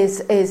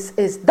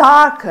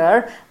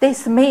darker,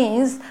 this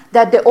means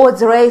that the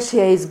odds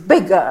ratio is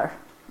bigger.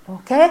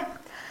 Okay,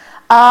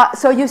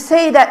 so you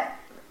see that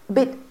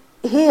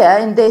here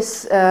in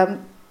this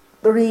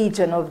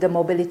region of the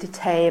mobility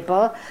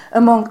table,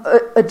 among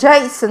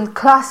adjacent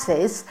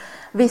classes,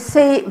 we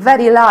see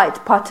very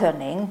light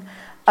patterning,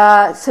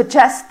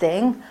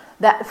 suggesting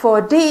that for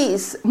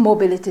these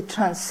mobility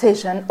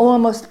transition,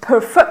 almost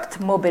perfect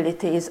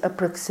mobility is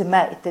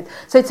approximated.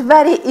 So it's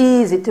very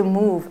easy to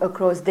move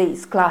across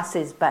these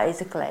classes,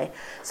 basically.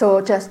 So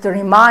just a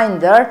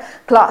reminder,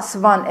 class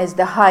 1 is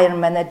the higher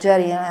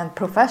managerial and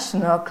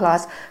professional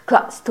class.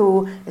 Class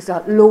 2 is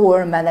a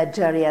lower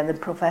managerial and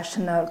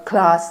professional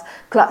class.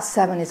 Class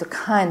 7 is a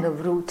kind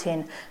of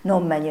routine,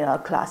 non-manual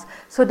class.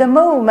 So the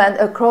movement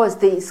across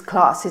these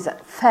classes is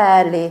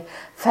fairly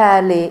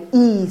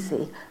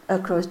easy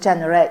across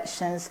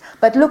generations.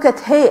 But look at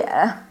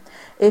here,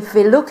 if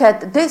we look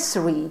at this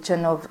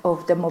region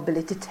of the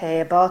mobility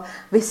table,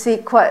 we see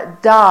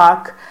quite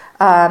dark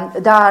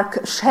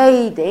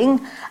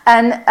shading,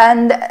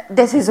 and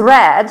this is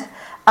red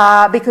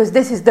because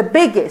this is the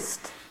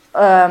biggest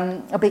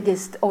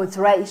odds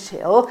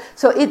ratio.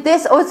 So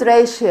this odds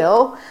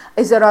ratio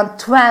is around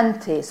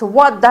 20. So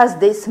what does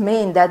this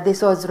mean, that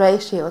this odds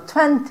ratio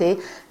 20?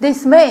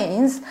 This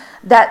means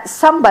that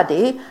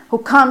somebody who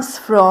comes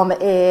from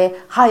a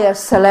higher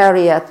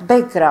salariat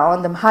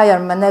background, a higher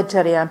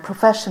managerial and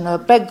professional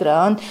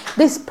background,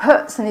 this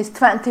person is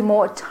 20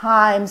 more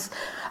times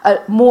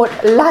more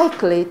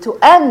likely to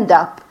end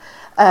up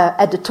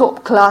at the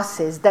top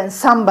classes than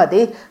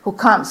somebody who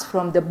comes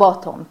from the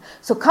bottom.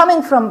 So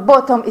coming from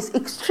bottom is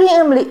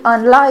extremely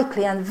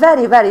unlikely and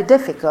very, very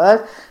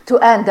difficult to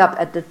end up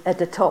at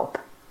the top.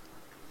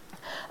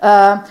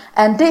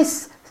 And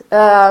this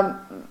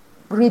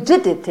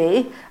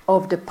rigidity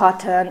of the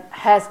pattern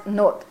has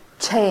not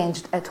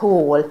changed at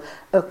all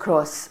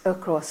across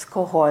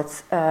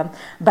cohorts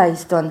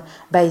based on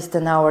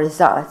our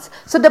results.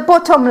 So the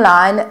bottom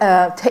line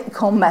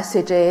take-home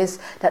message is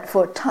that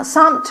for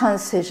some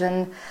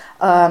transition,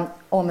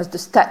 almost the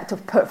state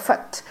of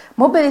perfect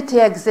mobility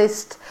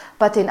exists,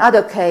 but in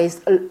other cases,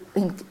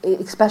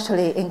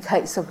 especially in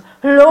case of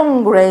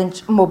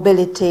long-range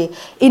mobility,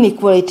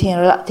 inequality in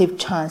relative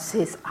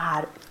chances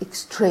are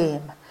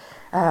extreme,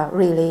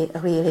 really,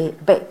 really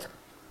big.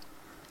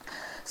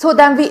 So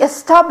then we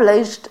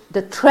established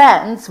the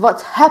trends,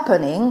 what's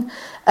happening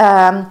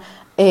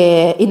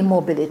in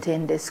mobility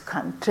in this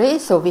country.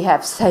 So we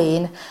have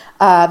seen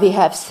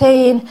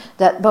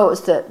that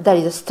both there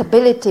is a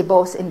stability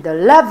both in the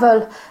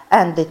level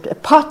and the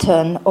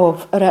pattern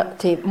of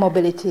relative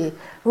mobility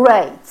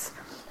rates.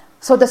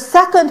 So the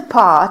second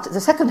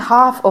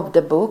half of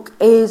the book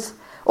is,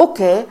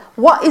 okay,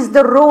 what is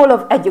the role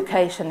of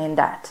education in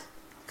that?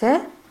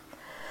 Okay?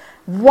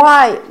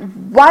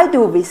 Why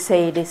do we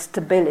say this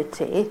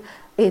stability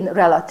in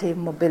relative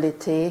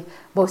mobility,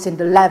 both in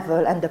the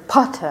level and the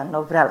pattern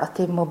of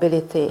relative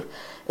mobility?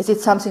 Is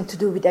it something to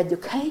do with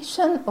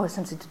education or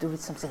something to do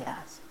with something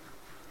else?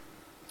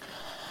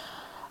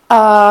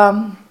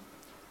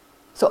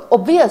 So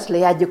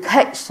obviously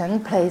education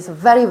plays a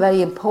very,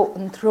 very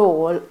important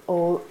role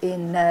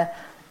in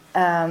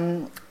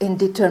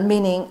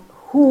determining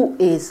who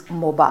is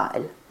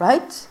mobile,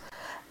 right?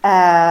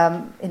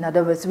 In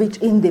other words, which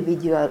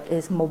individual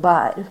is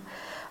mobile.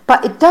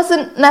 But it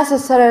doesn't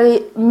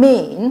necessarily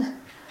mean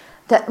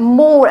that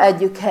more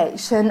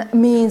education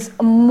means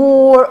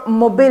more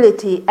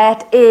mobility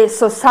at a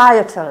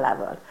societal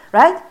level,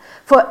 right?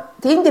 For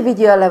the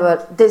individual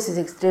level, this is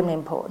extremely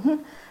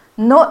important,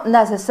 not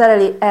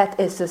necessarily at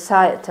a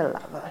societal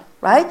level,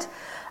 right?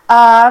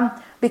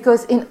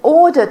 Because in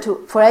order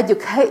for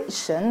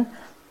education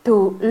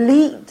to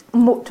lead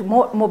to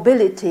more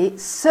mobility,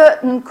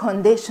 certain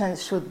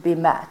conditions should be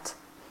met.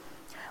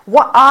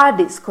 What are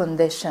these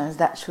conditions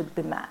that should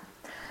be met?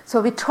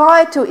 So we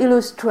try to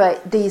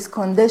illustrate these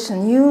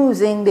conditions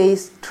using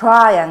this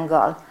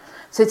triangle.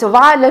 So it's a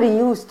widely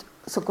used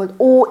so-called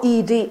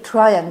OED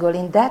triangle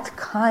in that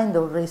kind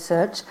of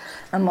research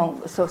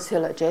among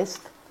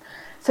sociologists.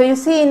 So you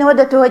see, in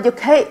order to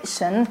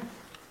education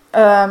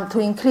to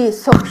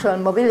increase social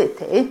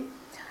mobility,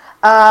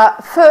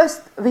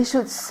 first, we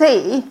should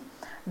see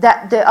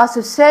that the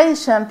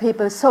association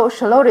people's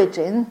social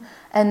origin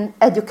and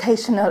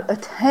educational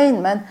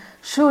attainment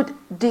should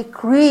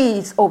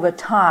decrease over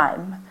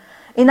time.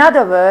 In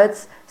other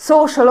words,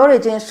 social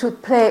origin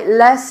should play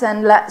less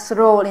and less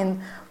role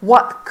in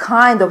what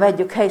kind of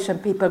education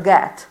people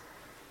get.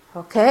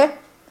 Okay?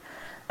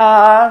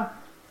 But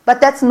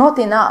that's not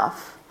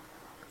enough.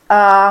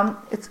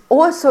 It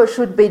also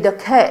should be the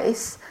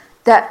case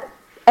that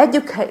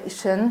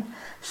education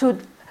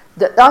should,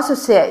 the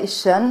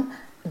association,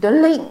 the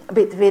link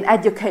between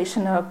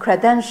educational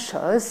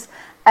credentials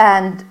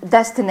and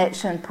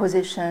destination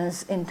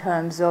positions in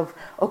terms of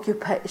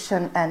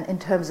occupation and in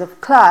terms of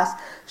class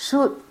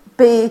should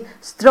be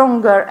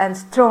stronger and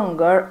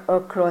stronger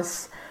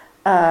across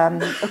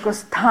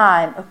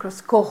time,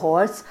 across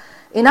cohorts.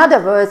 In other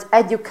words,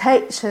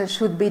 education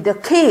should be the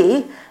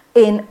key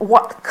in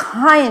what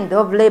kind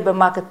of labor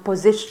market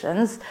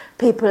positions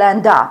people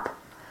end up.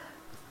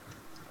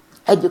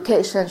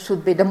 Education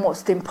should be the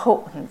most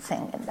important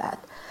thing in that.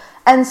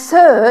 And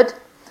third,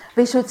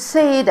 we should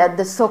say that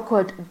the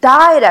so-called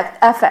direct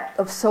effect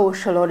of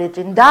social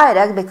origin,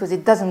 direct because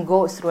it doesn't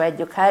go through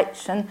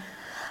education,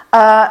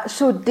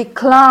 should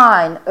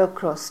decline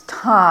across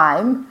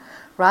time,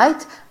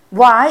 right?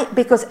 Why?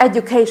 Because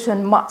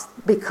education must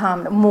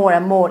become more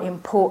and more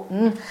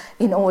important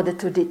in order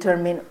to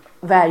determine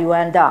where you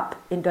end up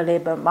in the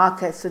labor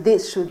market. So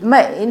this should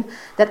mean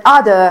that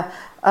other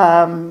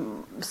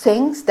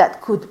things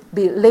that could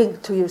be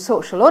linked to your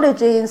social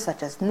origins,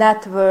 such as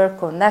network,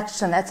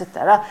 connection,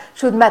 etc.,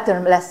 should matter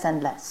less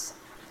and less.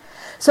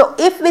 So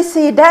if we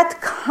see that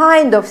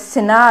kind of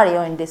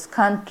scenario in this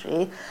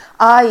country,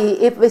 i.e.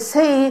 if we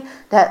see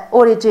that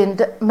origin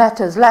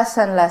matters less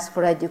and less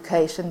for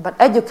education, but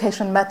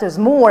education matters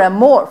more and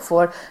more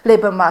for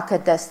labor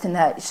market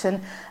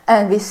destination,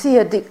 and we see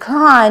a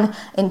decline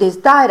in this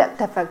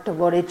direct effect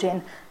of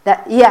origin,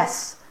 that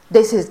yes,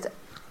 this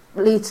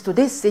leads to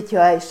this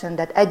situation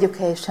that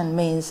education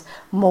means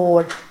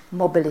more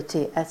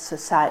mobility at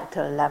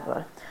societal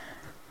level.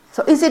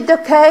 So is it the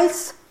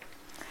case?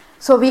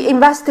 So we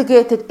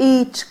investigated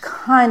each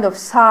kind of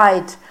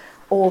side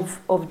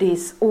of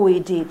this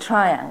OED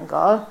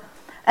triangle,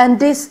 and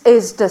this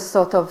is the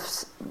sort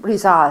of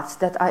results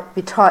that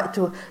we try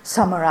to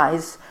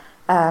summarize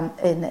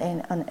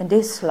in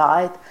this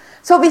slide.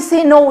 So we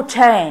see no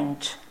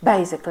change,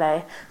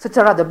 basically. So it's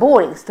a rather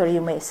boring story,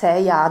 you may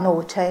say, yeah,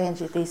 no change,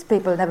 these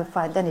people never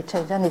find any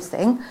change,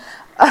 anything.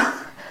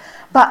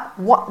 But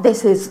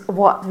this is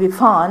what we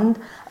found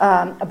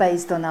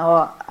based on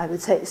our, I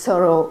would say,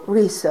 thorough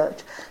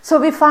research. So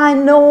we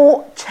find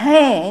no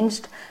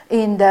change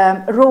in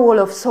the role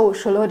of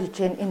social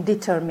origin in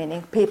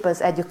determining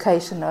people's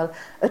educational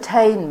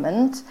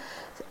attainment.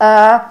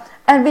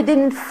 And we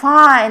didn't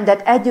find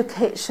that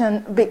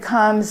education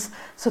becomes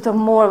sort of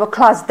more of a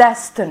class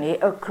destiny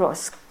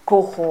across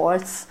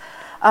cohorts.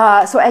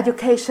 So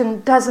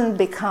education doesn't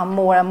become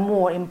more and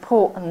more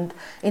important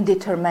in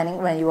determining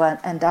when you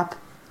end up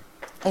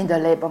in the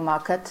labor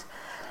market.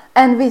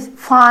 And we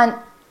find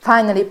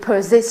finally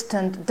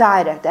persistent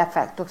direct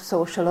effect of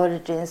social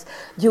origins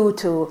due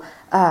to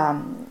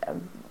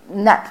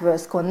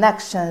networks,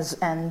 connections,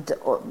 and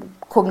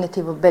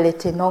cognitive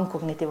ability,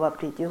 non-cognitive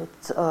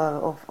aptitudes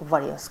of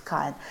various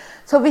kinds.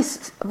 So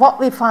what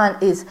we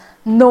find is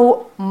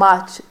no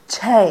much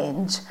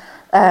change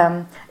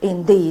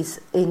in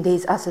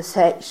these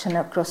associations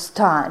across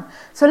time.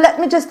 So let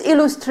me just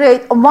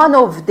illustrate one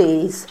of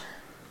these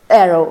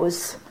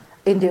arrows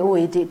in the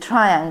OED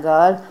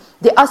triangle,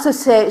 the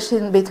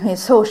association between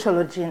social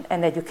origin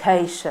and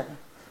education,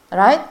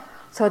 right?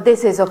 So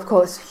this is, of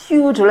course,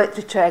 huge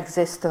literature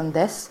exists on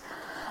this.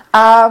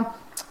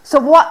 So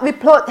what we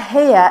plot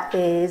here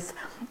is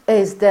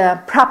the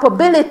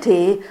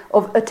probability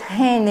of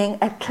attaining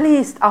at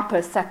least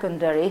upper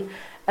secondary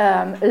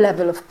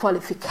level of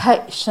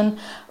qualification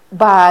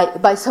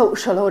by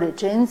social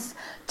origins,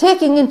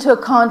 taking into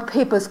account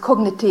people's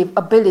cognitive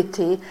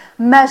ability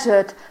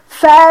measured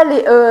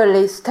fairly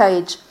early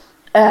stage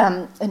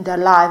in their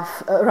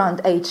life,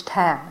 around age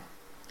 10,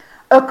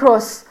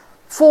 across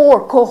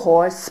 4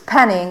 cohorts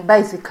spanning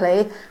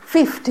basically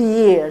 50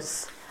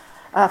 years,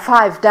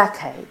 5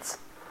 decades.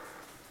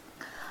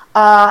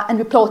 And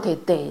we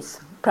plotted these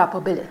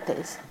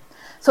probabilities.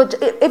 So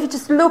if you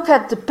just look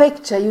at the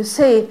picture, you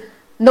see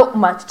not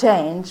much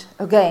change,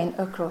 again,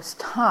 across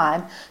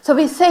time. So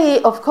we see,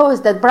 of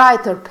course, that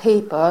brighter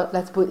people,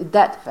 let's put it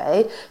that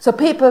way, so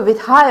people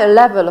with higher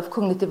level of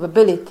cognitive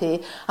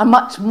ability are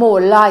much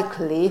more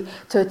likely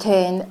to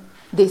attain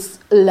this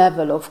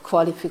level of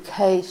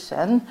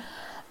qualification.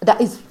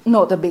 That is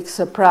not a big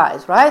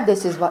surprise, right?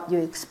 This is what you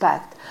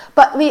expect.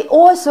 But we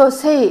also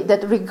see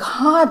that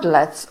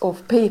regardless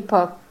of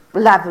people's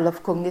level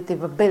of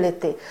cognitive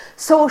ability,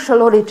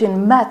 social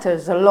origin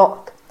matters a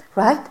lot,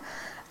 right?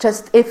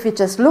 If you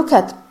just look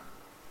at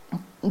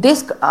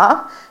this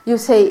graph, you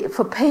say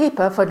for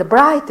the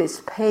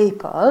brightest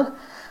people,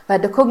 where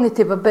the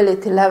cognitive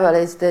ability level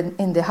is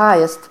in the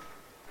highest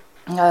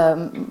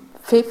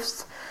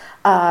fifth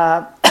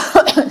or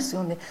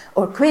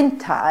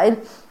quintile,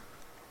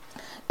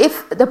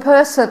 if the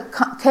person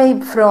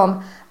came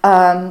from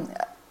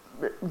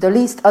the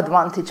least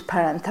advantaged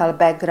parental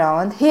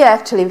background, here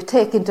actually we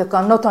take into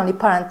account not only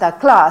parental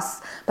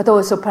class, but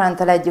also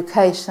parental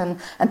education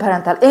and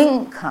parental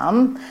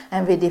income,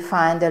 and we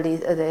define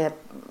the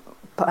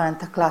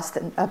parental class,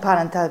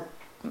 parental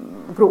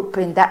group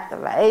in that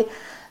way.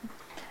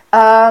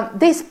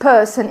 This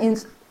person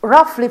is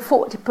roughly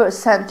 40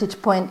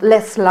 percentage point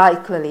less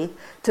likely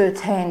to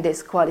attain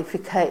this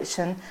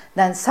qualification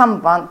than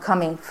someone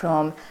coming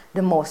from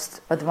the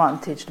most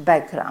advantaged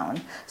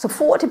background. So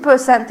 40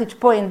 percentage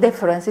point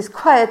difference is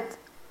quite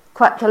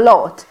a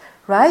lot,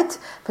 right,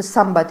 for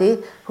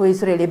somebody who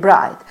is really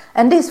bright.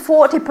 And this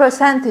 40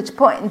 percentage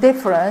point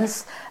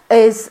difference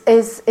is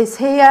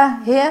here,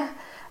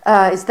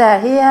 is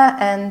there here,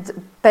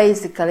 and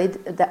basically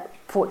that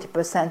 40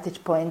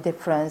 percentage point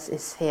difference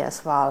is here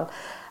as well.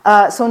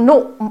 So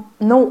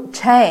no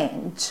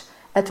change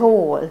at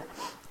all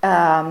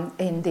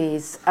in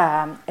these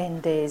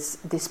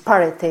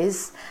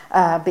disparities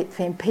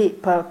between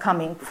people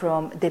coming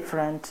from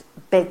different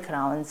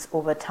backgrounds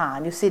over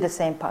time. You see the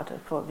same pattern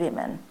for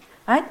women,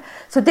 right?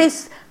 So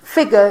this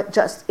figure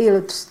just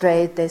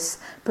illustrates this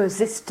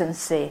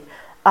persistency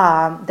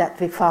that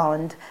we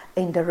found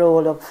in the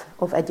role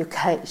of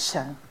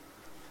education.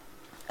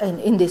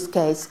 In this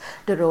case,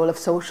 the role of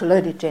social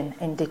origin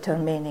in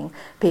determining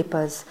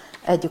people's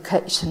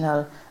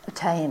educational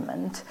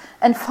attainment.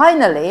 And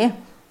finally,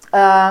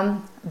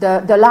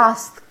 the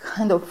last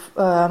kind of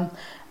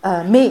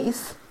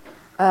myth,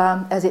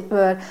 as it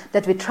were,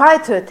 that we try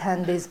to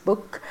attend this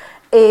book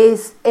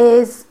is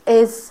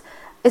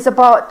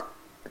about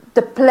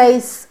the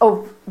place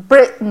of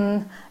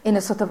Britain in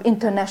a sort of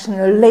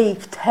international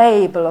league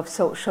table of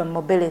social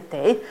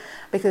mobility.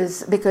 Because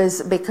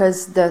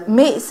the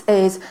myth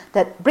is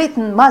that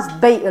Britain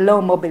must be a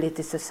low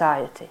mobility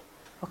society.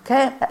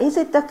 Okay, is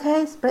it the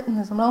case? Britain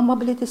is a low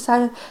mobility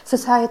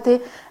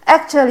society.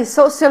 Actually,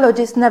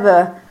 sociologists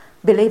never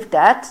believed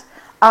that,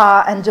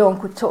 and John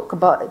could talk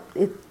about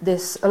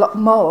this a lot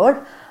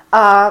more.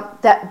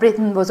 that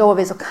Britain was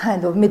always a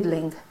kind of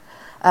middling,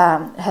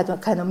 had a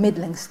kind of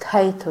middling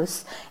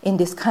status in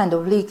this kind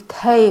of league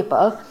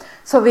table.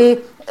 So we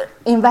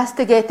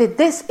investigated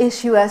this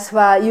issue as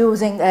well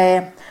using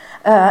a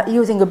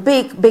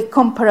big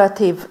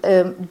comparative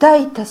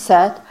data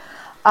set.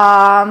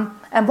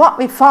 And what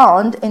we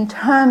found in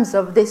terms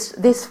of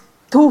these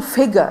two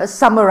figures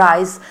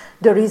summarize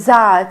the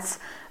results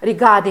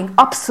regarding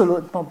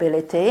absolute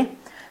mobility.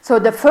 So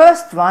the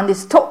first one,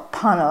 this top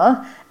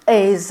panel,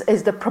 is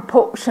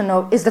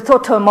the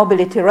total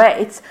mobility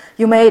rates.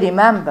 You may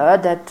remember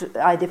that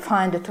I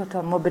defined the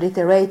total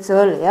mobility rates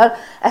earlier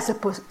as a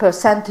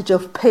percentage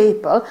of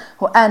people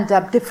who end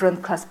up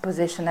different class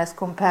position as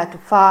compared to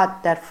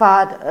their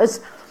fathers.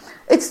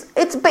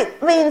 It's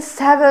between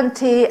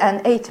 70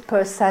 and 80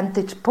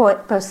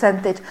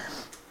 percentage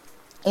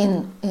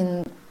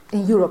in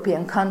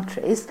European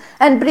countries,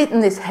 and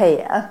Britain is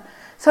here.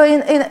 So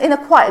in a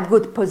quite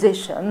good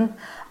position.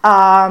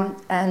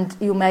 And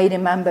you may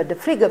remember the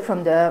figure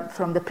from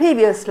the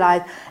previous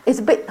slide. It's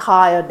a bit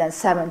higher than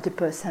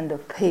 70%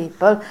 of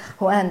people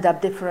who end up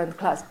different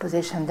class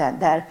position than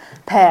their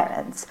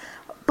parents.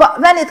 But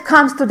when it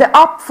comes to the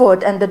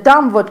upward and the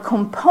downward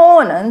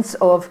components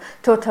of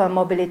total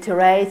mobility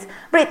rates,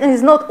 Britain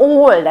is not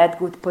all that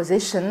good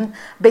position,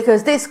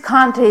 because this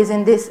country is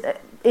in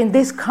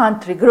this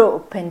country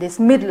group, in this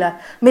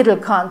middle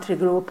country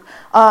group,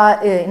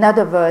 in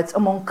other words,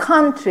 among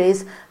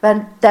countries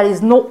when there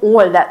is not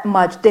all that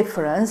much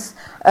difference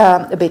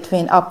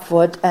between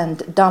upward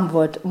and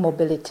downward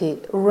mobility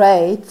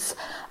rates.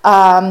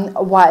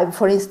 While,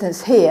 for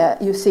instance, here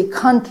you see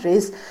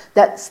countries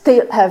that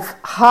still have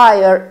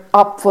higher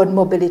upward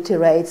mobility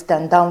rates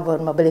than downward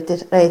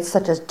mobility rates,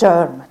 such as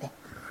Germany.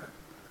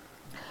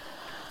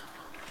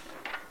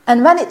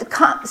 And when it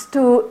comes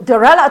to the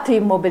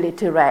relative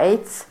mobility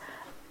rates,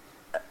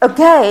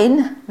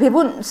 again, we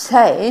wouldn't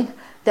say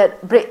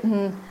that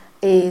Britain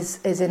is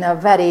in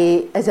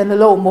a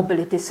low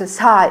mobility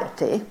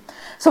society.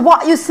 So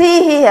what you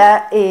see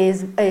here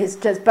is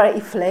just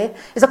briefly,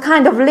 is a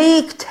kind of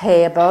league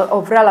table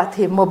of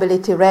relative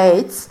mobility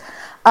rates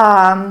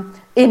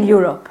in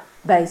Europe,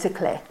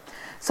 basically.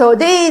 So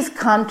these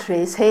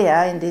countries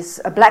here in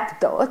these black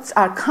dots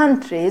are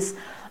countries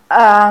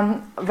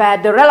where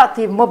the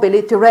relative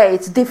mobility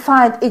rates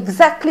defined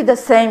exactly the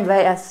same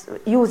way as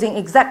using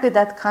exactly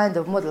that kind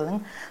of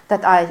modeling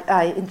that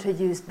I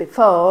introduced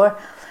before.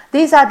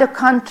 These are the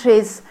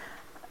countries,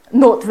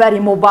 not very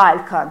mobile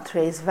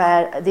countries,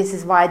 where this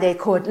is why they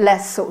call it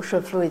less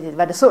social fluidity,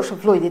 where the social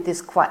fluidity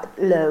is quite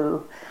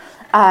low.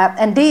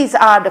 And these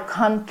are the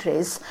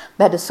countries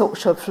where the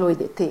social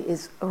fluidity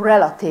is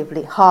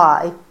relatively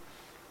high.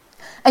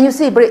 And you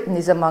see Britain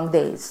is among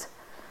these,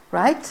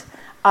 right?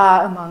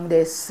 Among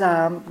these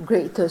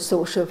greater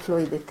social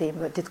fluidity,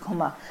 inverted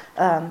comma,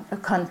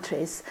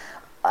 countries.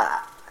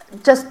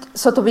 Just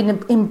sort of in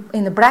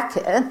a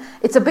bracket,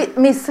 it's a bit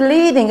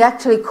misleading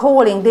actually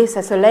calling this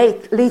as a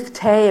league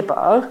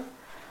table,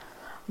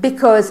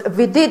 because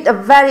we did a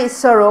very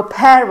thorough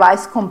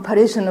pairwise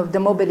comparison of the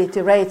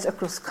mobility rates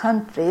across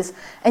countries,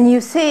 and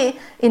you see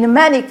in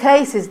many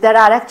cases there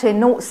are actually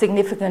no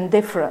significant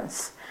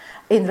difference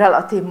in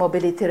relative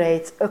mobility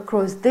rates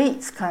across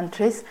these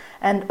countries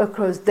and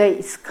across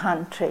these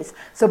countries.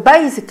 So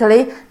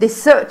basically,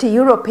 these 30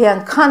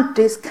 European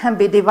countries can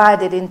be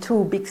divided in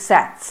two big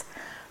sets: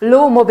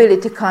 low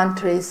mobility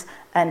countries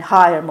and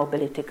higher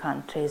mobility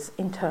countries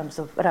in terms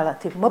of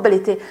relative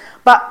mobility.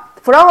 But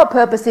for our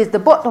purposes, the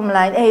bottom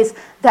line is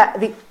that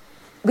we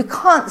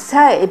can't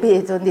say,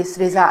 based on this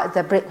result,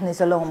 that Britain is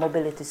a low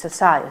mobility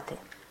society.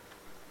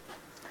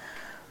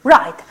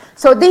 Right,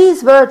 so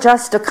these were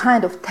just a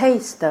kind of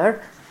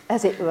taster,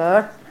 as it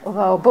were, of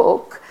our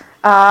book,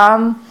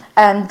 and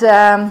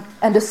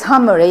a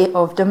summary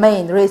of the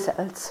main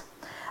results,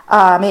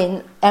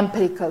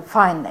 empirical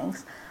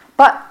findings.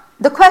 But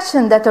the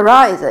question that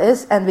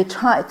arises, and we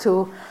try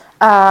to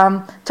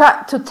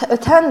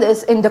attend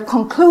this in the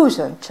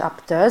conclusion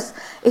chapters,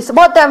 is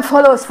what then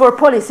follows for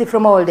policy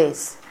from all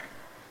this,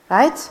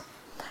 right?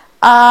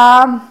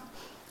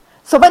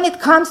 So when it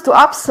comes to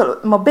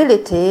absolute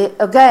mobility,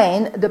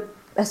 again,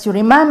 as you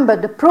remember,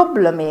 the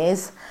problem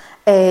is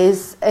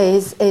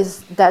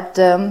that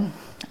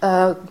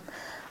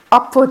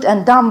upward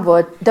and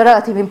downward, the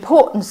relative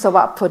importance of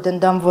upward and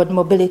downward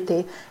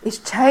mobility is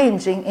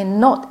changing in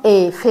not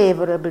a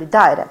favorable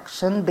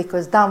direction,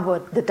 because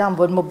the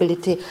downward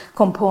mobility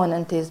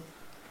component is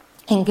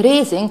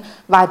increasing,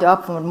 while the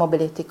upward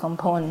mobility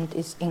component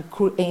is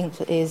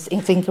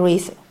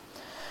increasing.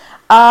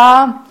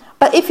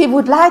 But if we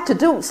would like to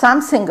do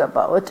something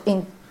about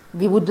it,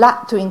 we would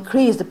like to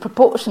increase the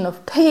proportion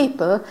of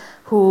people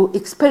who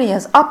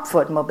experience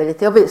upward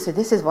mobility. Obviously,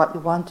 this is what we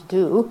want to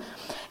do.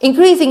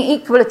 Increasing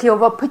equality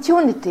of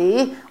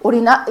opportunity, or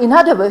in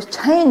other words,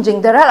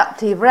 changing the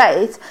relative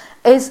rates,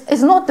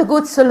 is not a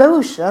good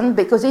solution,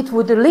 because it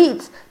would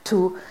lead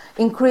to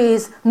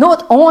increase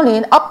not only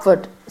in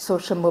upward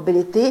social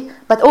mobility,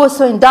 but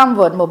also in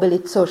downward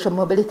mobility, social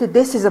mobility.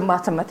 This is a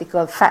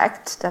mathematical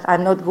fact that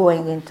I'm not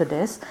going into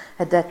this,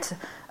 that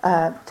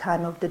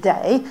time of the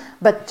day,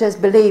 but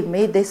just believe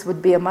me, this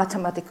would be a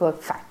mathematical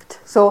fact.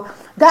 So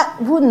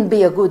that wouldn't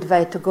be a good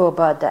way to go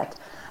about that.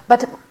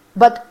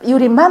 But you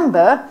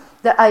remember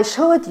that I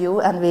showed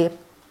you, and we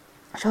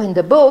show in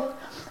the book,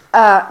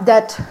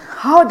 that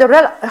how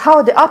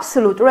the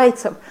absolute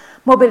rates of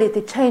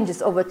mobility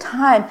changes over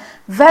time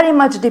very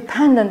much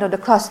dependent on the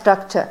class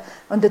structure,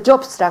 on the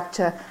job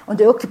structure, on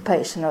the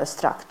occupational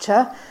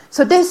structure.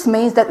 So this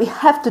means that we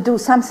have to do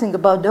something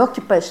about the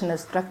occupational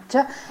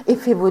structure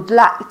if we would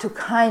like to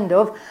kind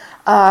of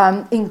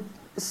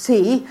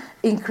see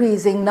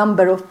increasing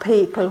number of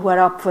people who are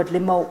upwardly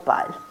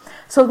mobile.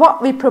 So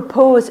what we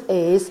propose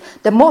is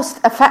the most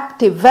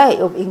effective way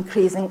of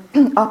increasing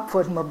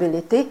upward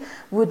mobility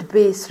would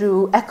be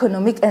through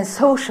economic and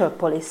social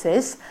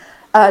policies,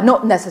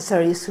 not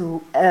necessarily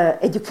through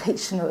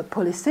educational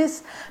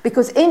policies,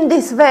 because in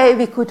this way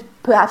we could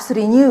perhaps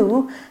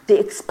renew the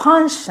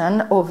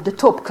expansion of the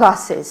top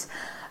classes.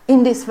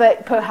 In this way,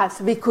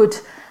 perhaps we could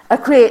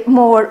create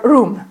more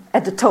room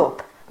at the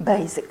top,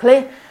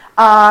 basically,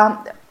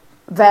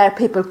 where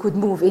people could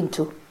move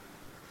into.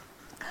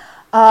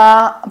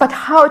 But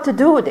how to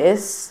do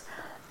this?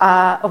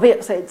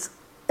 Obviously,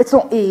 it's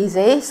not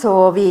easy.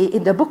 So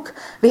in the book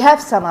we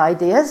have some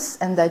ideas,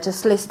 and I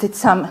just listed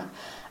some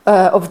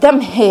of them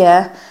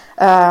here.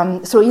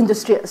 So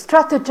industrial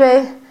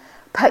strategy,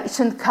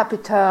 patient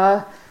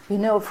capital,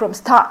 from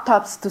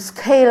startups to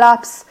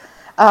scale-ups,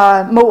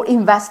 more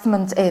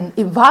investment in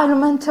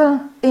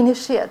environmental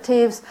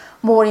initiatives,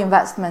 more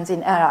investments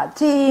in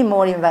R&D,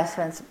 more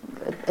investments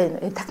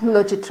in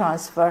technology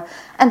transfer,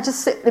 and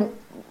just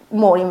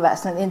more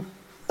investment in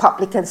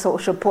public and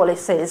social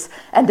policies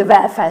and the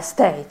welfare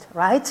state,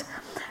 right?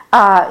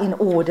 In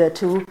order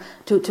to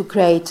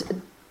create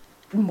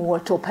more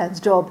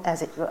top-end job,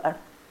 as it were.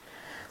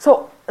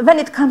 So when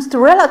it comes to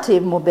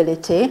relative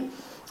mobility,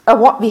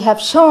 what we have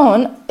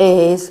shown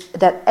is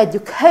that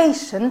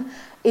education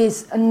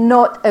is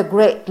not a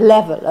great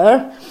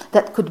leveler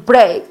that could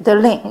break the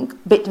link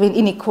between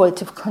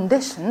inequality of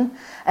condition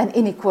and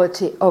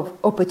inequality of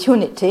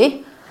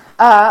opportunity.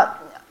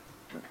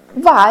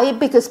 Why?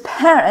 Because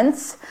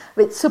parents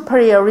with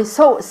superior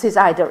resources,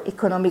 either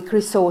economic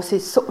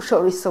resources,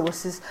 social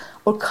resources,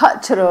 or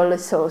cultural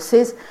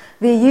resources,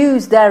 we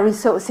use their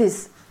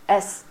resources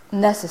as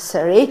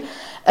necessary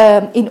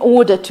in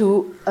order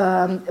to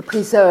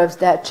preserve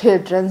their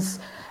children's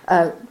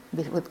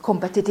with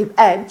competitive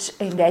edge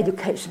in the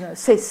educational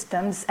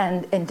systems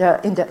and in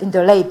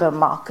the labor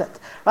market,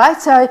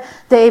 right? So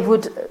they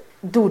would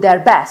do their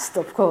best,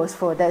 of course,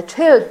 for their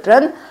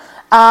children.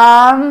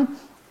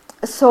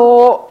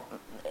 So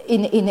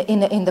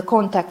in the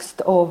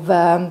context of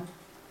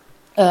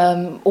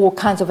all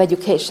kinds of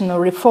educational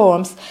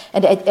reforms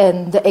and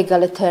the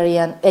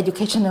egalitarian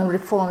educational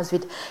reforms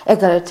with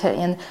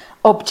egalitarian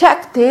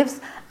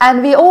objectives.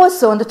 And we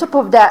also, on the top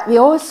of that, we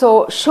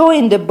also show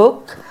in the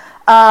book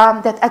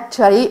that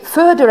actually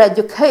further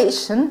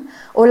education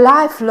or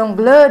lifelong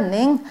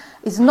learning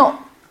is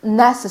not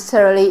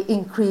necessarily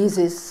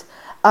increases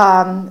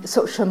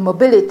social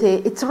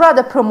mobility. It's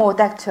rather promote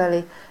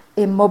actually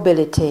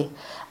immobility.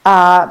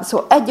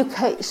 So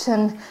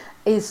education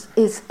is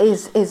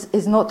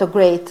not a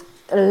great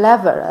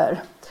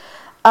leveler.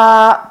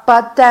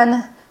 But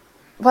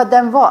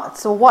then what?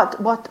 So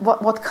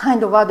what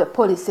kind of other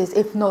policies,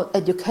 if not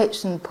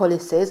education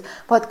policies,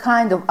 what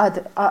kind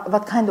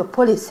of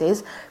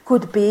policies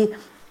could be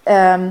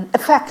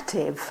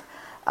effective,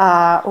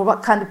 or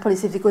what kind of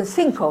policies we could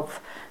think of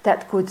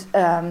that could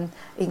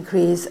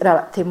increase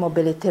relative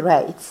mobility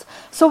rates?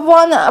 So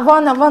one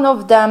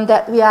of them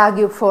that we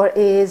argue for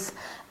is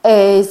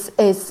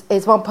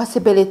one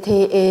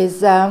possibility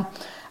is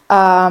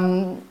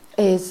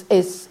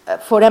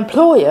for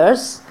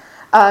employers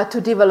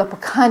to develop a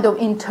kind of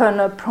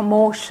internal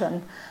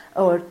promotion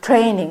or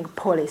training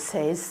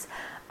policies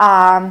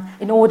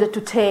in order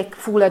to take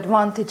full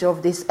advantage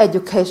of this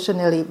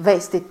educationally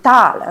wasted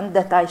talent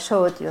that I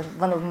showed you in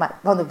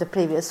one of the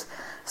previous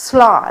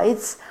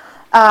slides,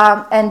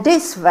 and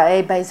this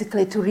way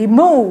basically to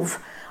remove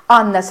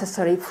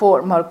unnecessary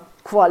formal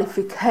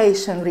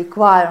qualification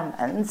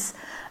requirements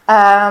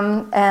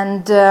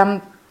and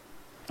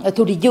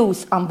to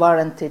reduce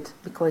unwarranted,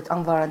 we call it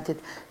unwarranted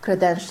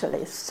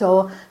credentialism.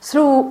 So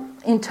through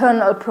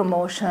internal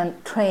promotion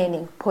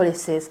training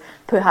policies,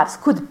 perhaps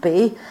could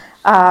be,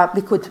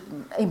 we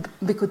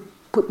could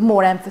put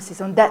more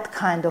emphasis on that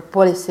kind of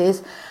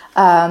policies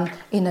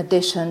in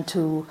addition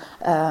to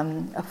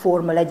a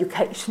formal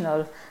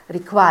educational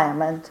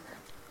requirement,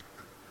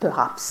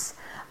 perhaps.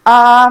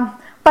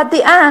 But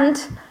the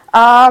end,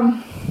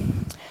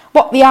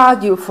 what we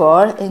argue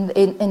for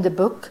in the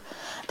book,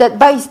 that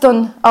based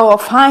on our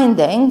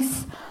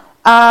findings,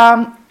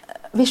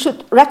 we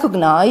should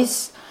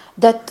recognize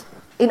that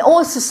in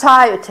all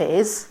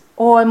societies,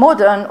 or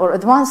modern or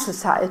advanced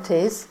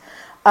societies,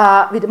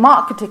 with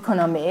market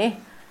economy,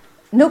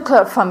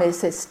 nuclear family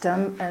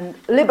system, and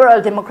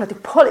liberal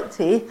democratic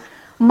polity,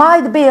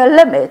 might be a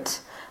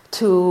limit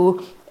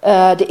to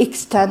the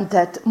extent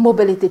that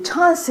mobility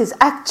chances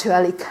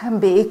actually can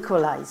be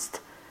equalized.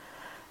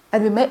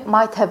 and we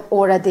might have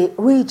already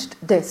reached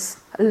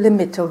this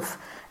limit of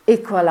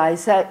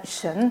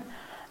equalization.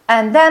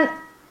 And then,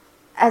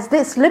 as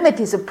this limit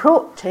is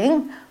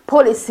approaching,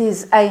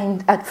 policies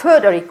aimed at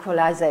further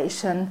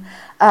equalization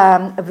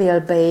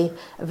will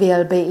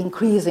be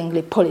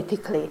increasingly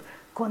politically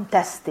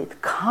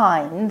contested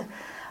kind.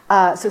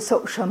 So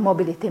social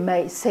mobility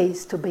may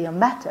cease to be a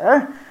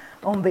matter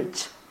on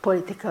which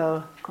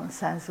political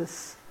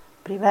consensus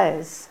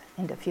prevails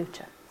in the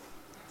future.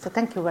 So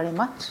thank you very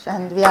much,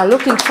 and we are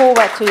looking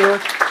forward to your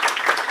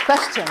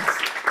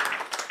questions.